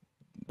 and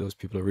those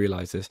people have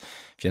realised this,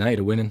 if United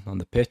are winning on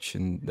the pitch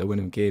and they're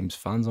winning games,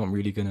 fans aren't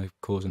really going to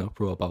cause an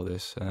uproar about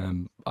this.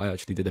 I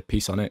actually did a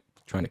piece on it,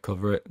 trying to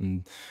cover it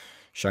and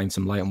shine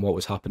some light on what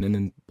was happening,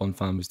 and one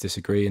fan was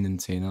disagreeing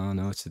and saying, "Oh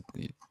no,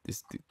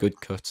 it's good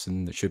cuts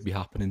and it should be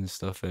happening and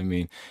stuff." I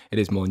mean, it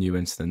is more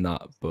nuanced than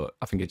that, but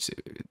I think it's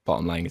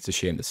bottom line, it's a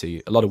shame to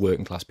see a lot of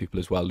working class people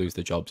as well lose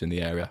their jobs in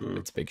the area.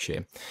 It's a big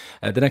shame.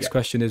 The next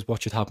question is,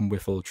 what should happen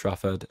with Old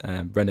Trafford?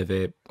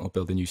 Renovate or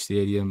build a new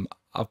stadium?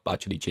 I've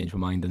actually changed my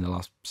mind in the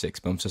last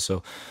 6 months or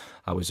so.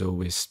 I was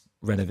always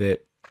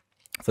renovate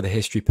for the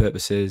history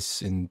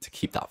purposes and to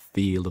keep that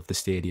feel of the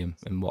stadium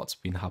and what's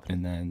been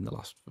happening there in the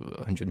last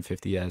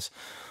 150 years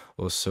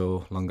or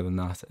so, longer than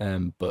that.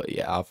 But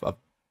yeah, I've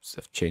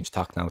changed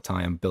tack now.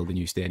 Time build a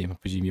new stadium. I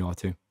presume you are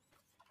too.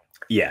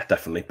 Yeah,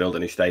 definitely build a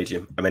new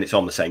stadium. I mean, it's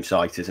on the same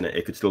site, isn't it?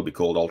 It could still be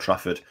called Old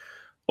Trafford,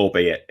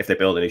 albeit if they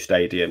build a new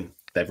stadium,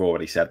 they've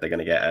already said they're going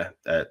to get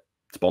a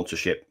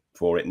sponsorship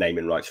for it,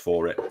 naming rights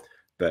for it,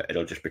 but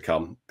it'll just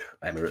become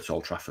Emirates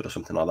Old Trafford or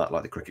something like that,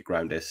 like the cricket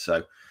ground is.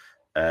 So,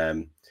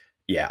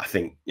 yeah, I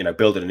think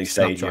building a new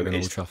stadium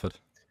is Old Trafford.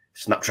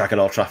 Snapdragon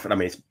Old Trafford. I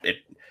mean,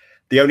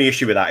 the only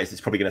issue with that is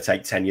it's probably going to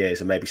take 10 years,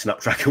 and maybe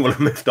Snapdragon will have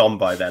moved on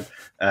by then.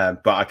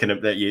 But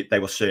they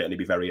will certainly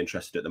be very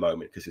interested at the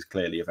moment, because there's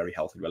clearly a very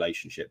healthy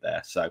relationship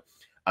there. So,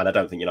 and I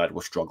don't think United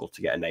will struggle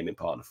to get a naming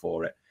partner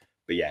for it.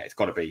 But yeah, it's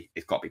got to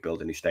be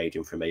build a new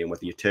stadium for me. And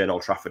whether you turn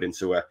Old Trafford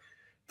into a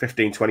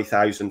 15,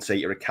 20,000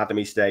 seater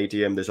academy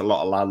stadium, there's a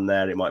lot of land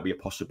there. It might be a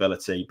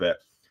possibility, but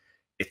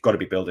it's got to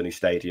be built a new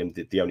stadium.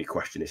 The only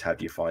question is, how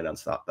do you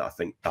finance that? I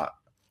think that,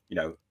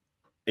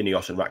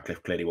 INEOS and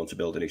Ratcliffe clearly want to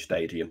build a new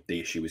stadium. The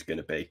issue is going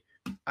to be,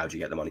 how do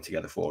you get the money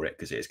together for it?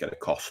 Because it is going to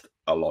cost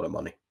a lot of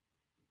money.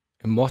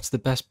 And what's the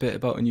best bit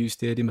about a new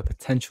stadium, a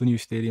potential new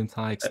stadium,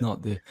 Ty? It's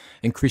not the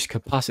increased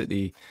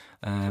capacity,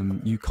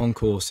 new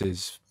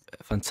concourses,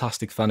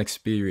 fantastic fan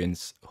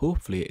experience.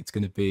 Hopefully it's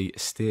going to be a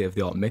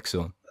state-of-the-art mix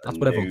zone. That's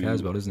what everyone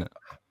cares about, isn't it?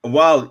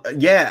 Well,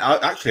 yeah,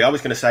 I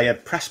was going to say a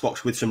press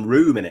box with some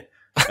room in it.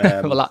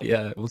 Well,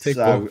 yeah, we'll take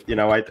both.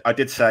 I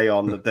did say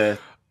on there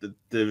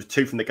was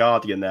two from the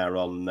Guardian there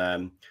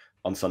on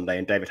Sunday,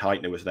 and David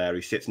Heitner was there,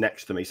 who sits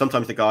next to me.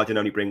 Sometimes the Guardian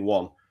only bring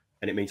one,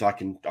 and it means I've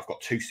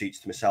got 2 seats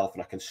to myself,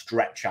 and I can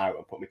stretch out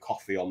and put my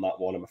coffee on that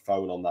one and my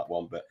phone on that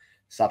one. But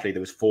sadly,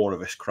 there was 4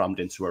 of us crammed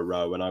into a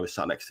row, and I was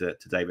sat next to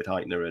David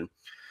Heitner, and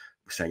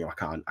was saying, I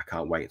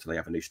can't wait until they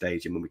have a new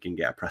stadium when we can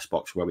get a press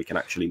box where we can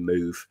actually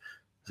move.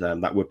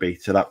 That would be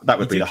the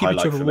highlight keep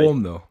each for other me.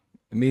 warm though.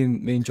 Me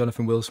and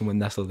Jonathan Wilson were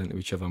nestled into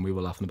each other, and we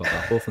were laughing about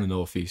that, both in the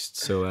northeast.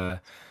 So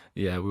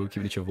yeah, we were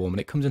keeping each other warm,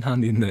 and it comes in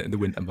handy in the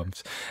winter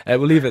months. We'll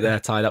leave it there,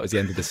 Ty. That was the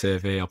end of the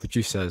survey. Our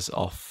producer's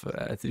off.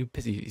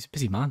 He's a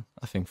busy man,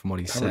 I think, from what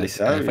he said.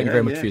 So, thank you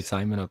very much for your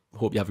time, and I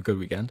hope you have a good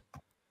weekend.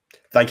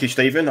 Thank you,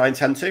 Stephen. I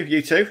intend to.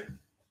 You too.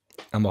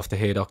 I'm off to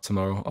Haydock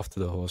tomorrow, off to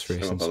the horse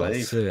racing, so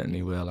I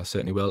certainly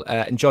will.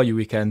 Enjoy your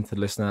weekend, to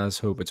the listeners.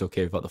 Hope it's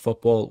okay about the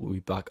football. We'll be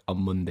back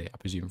on Monday, I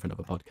presume, for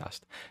another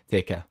podcast.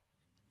 Take care.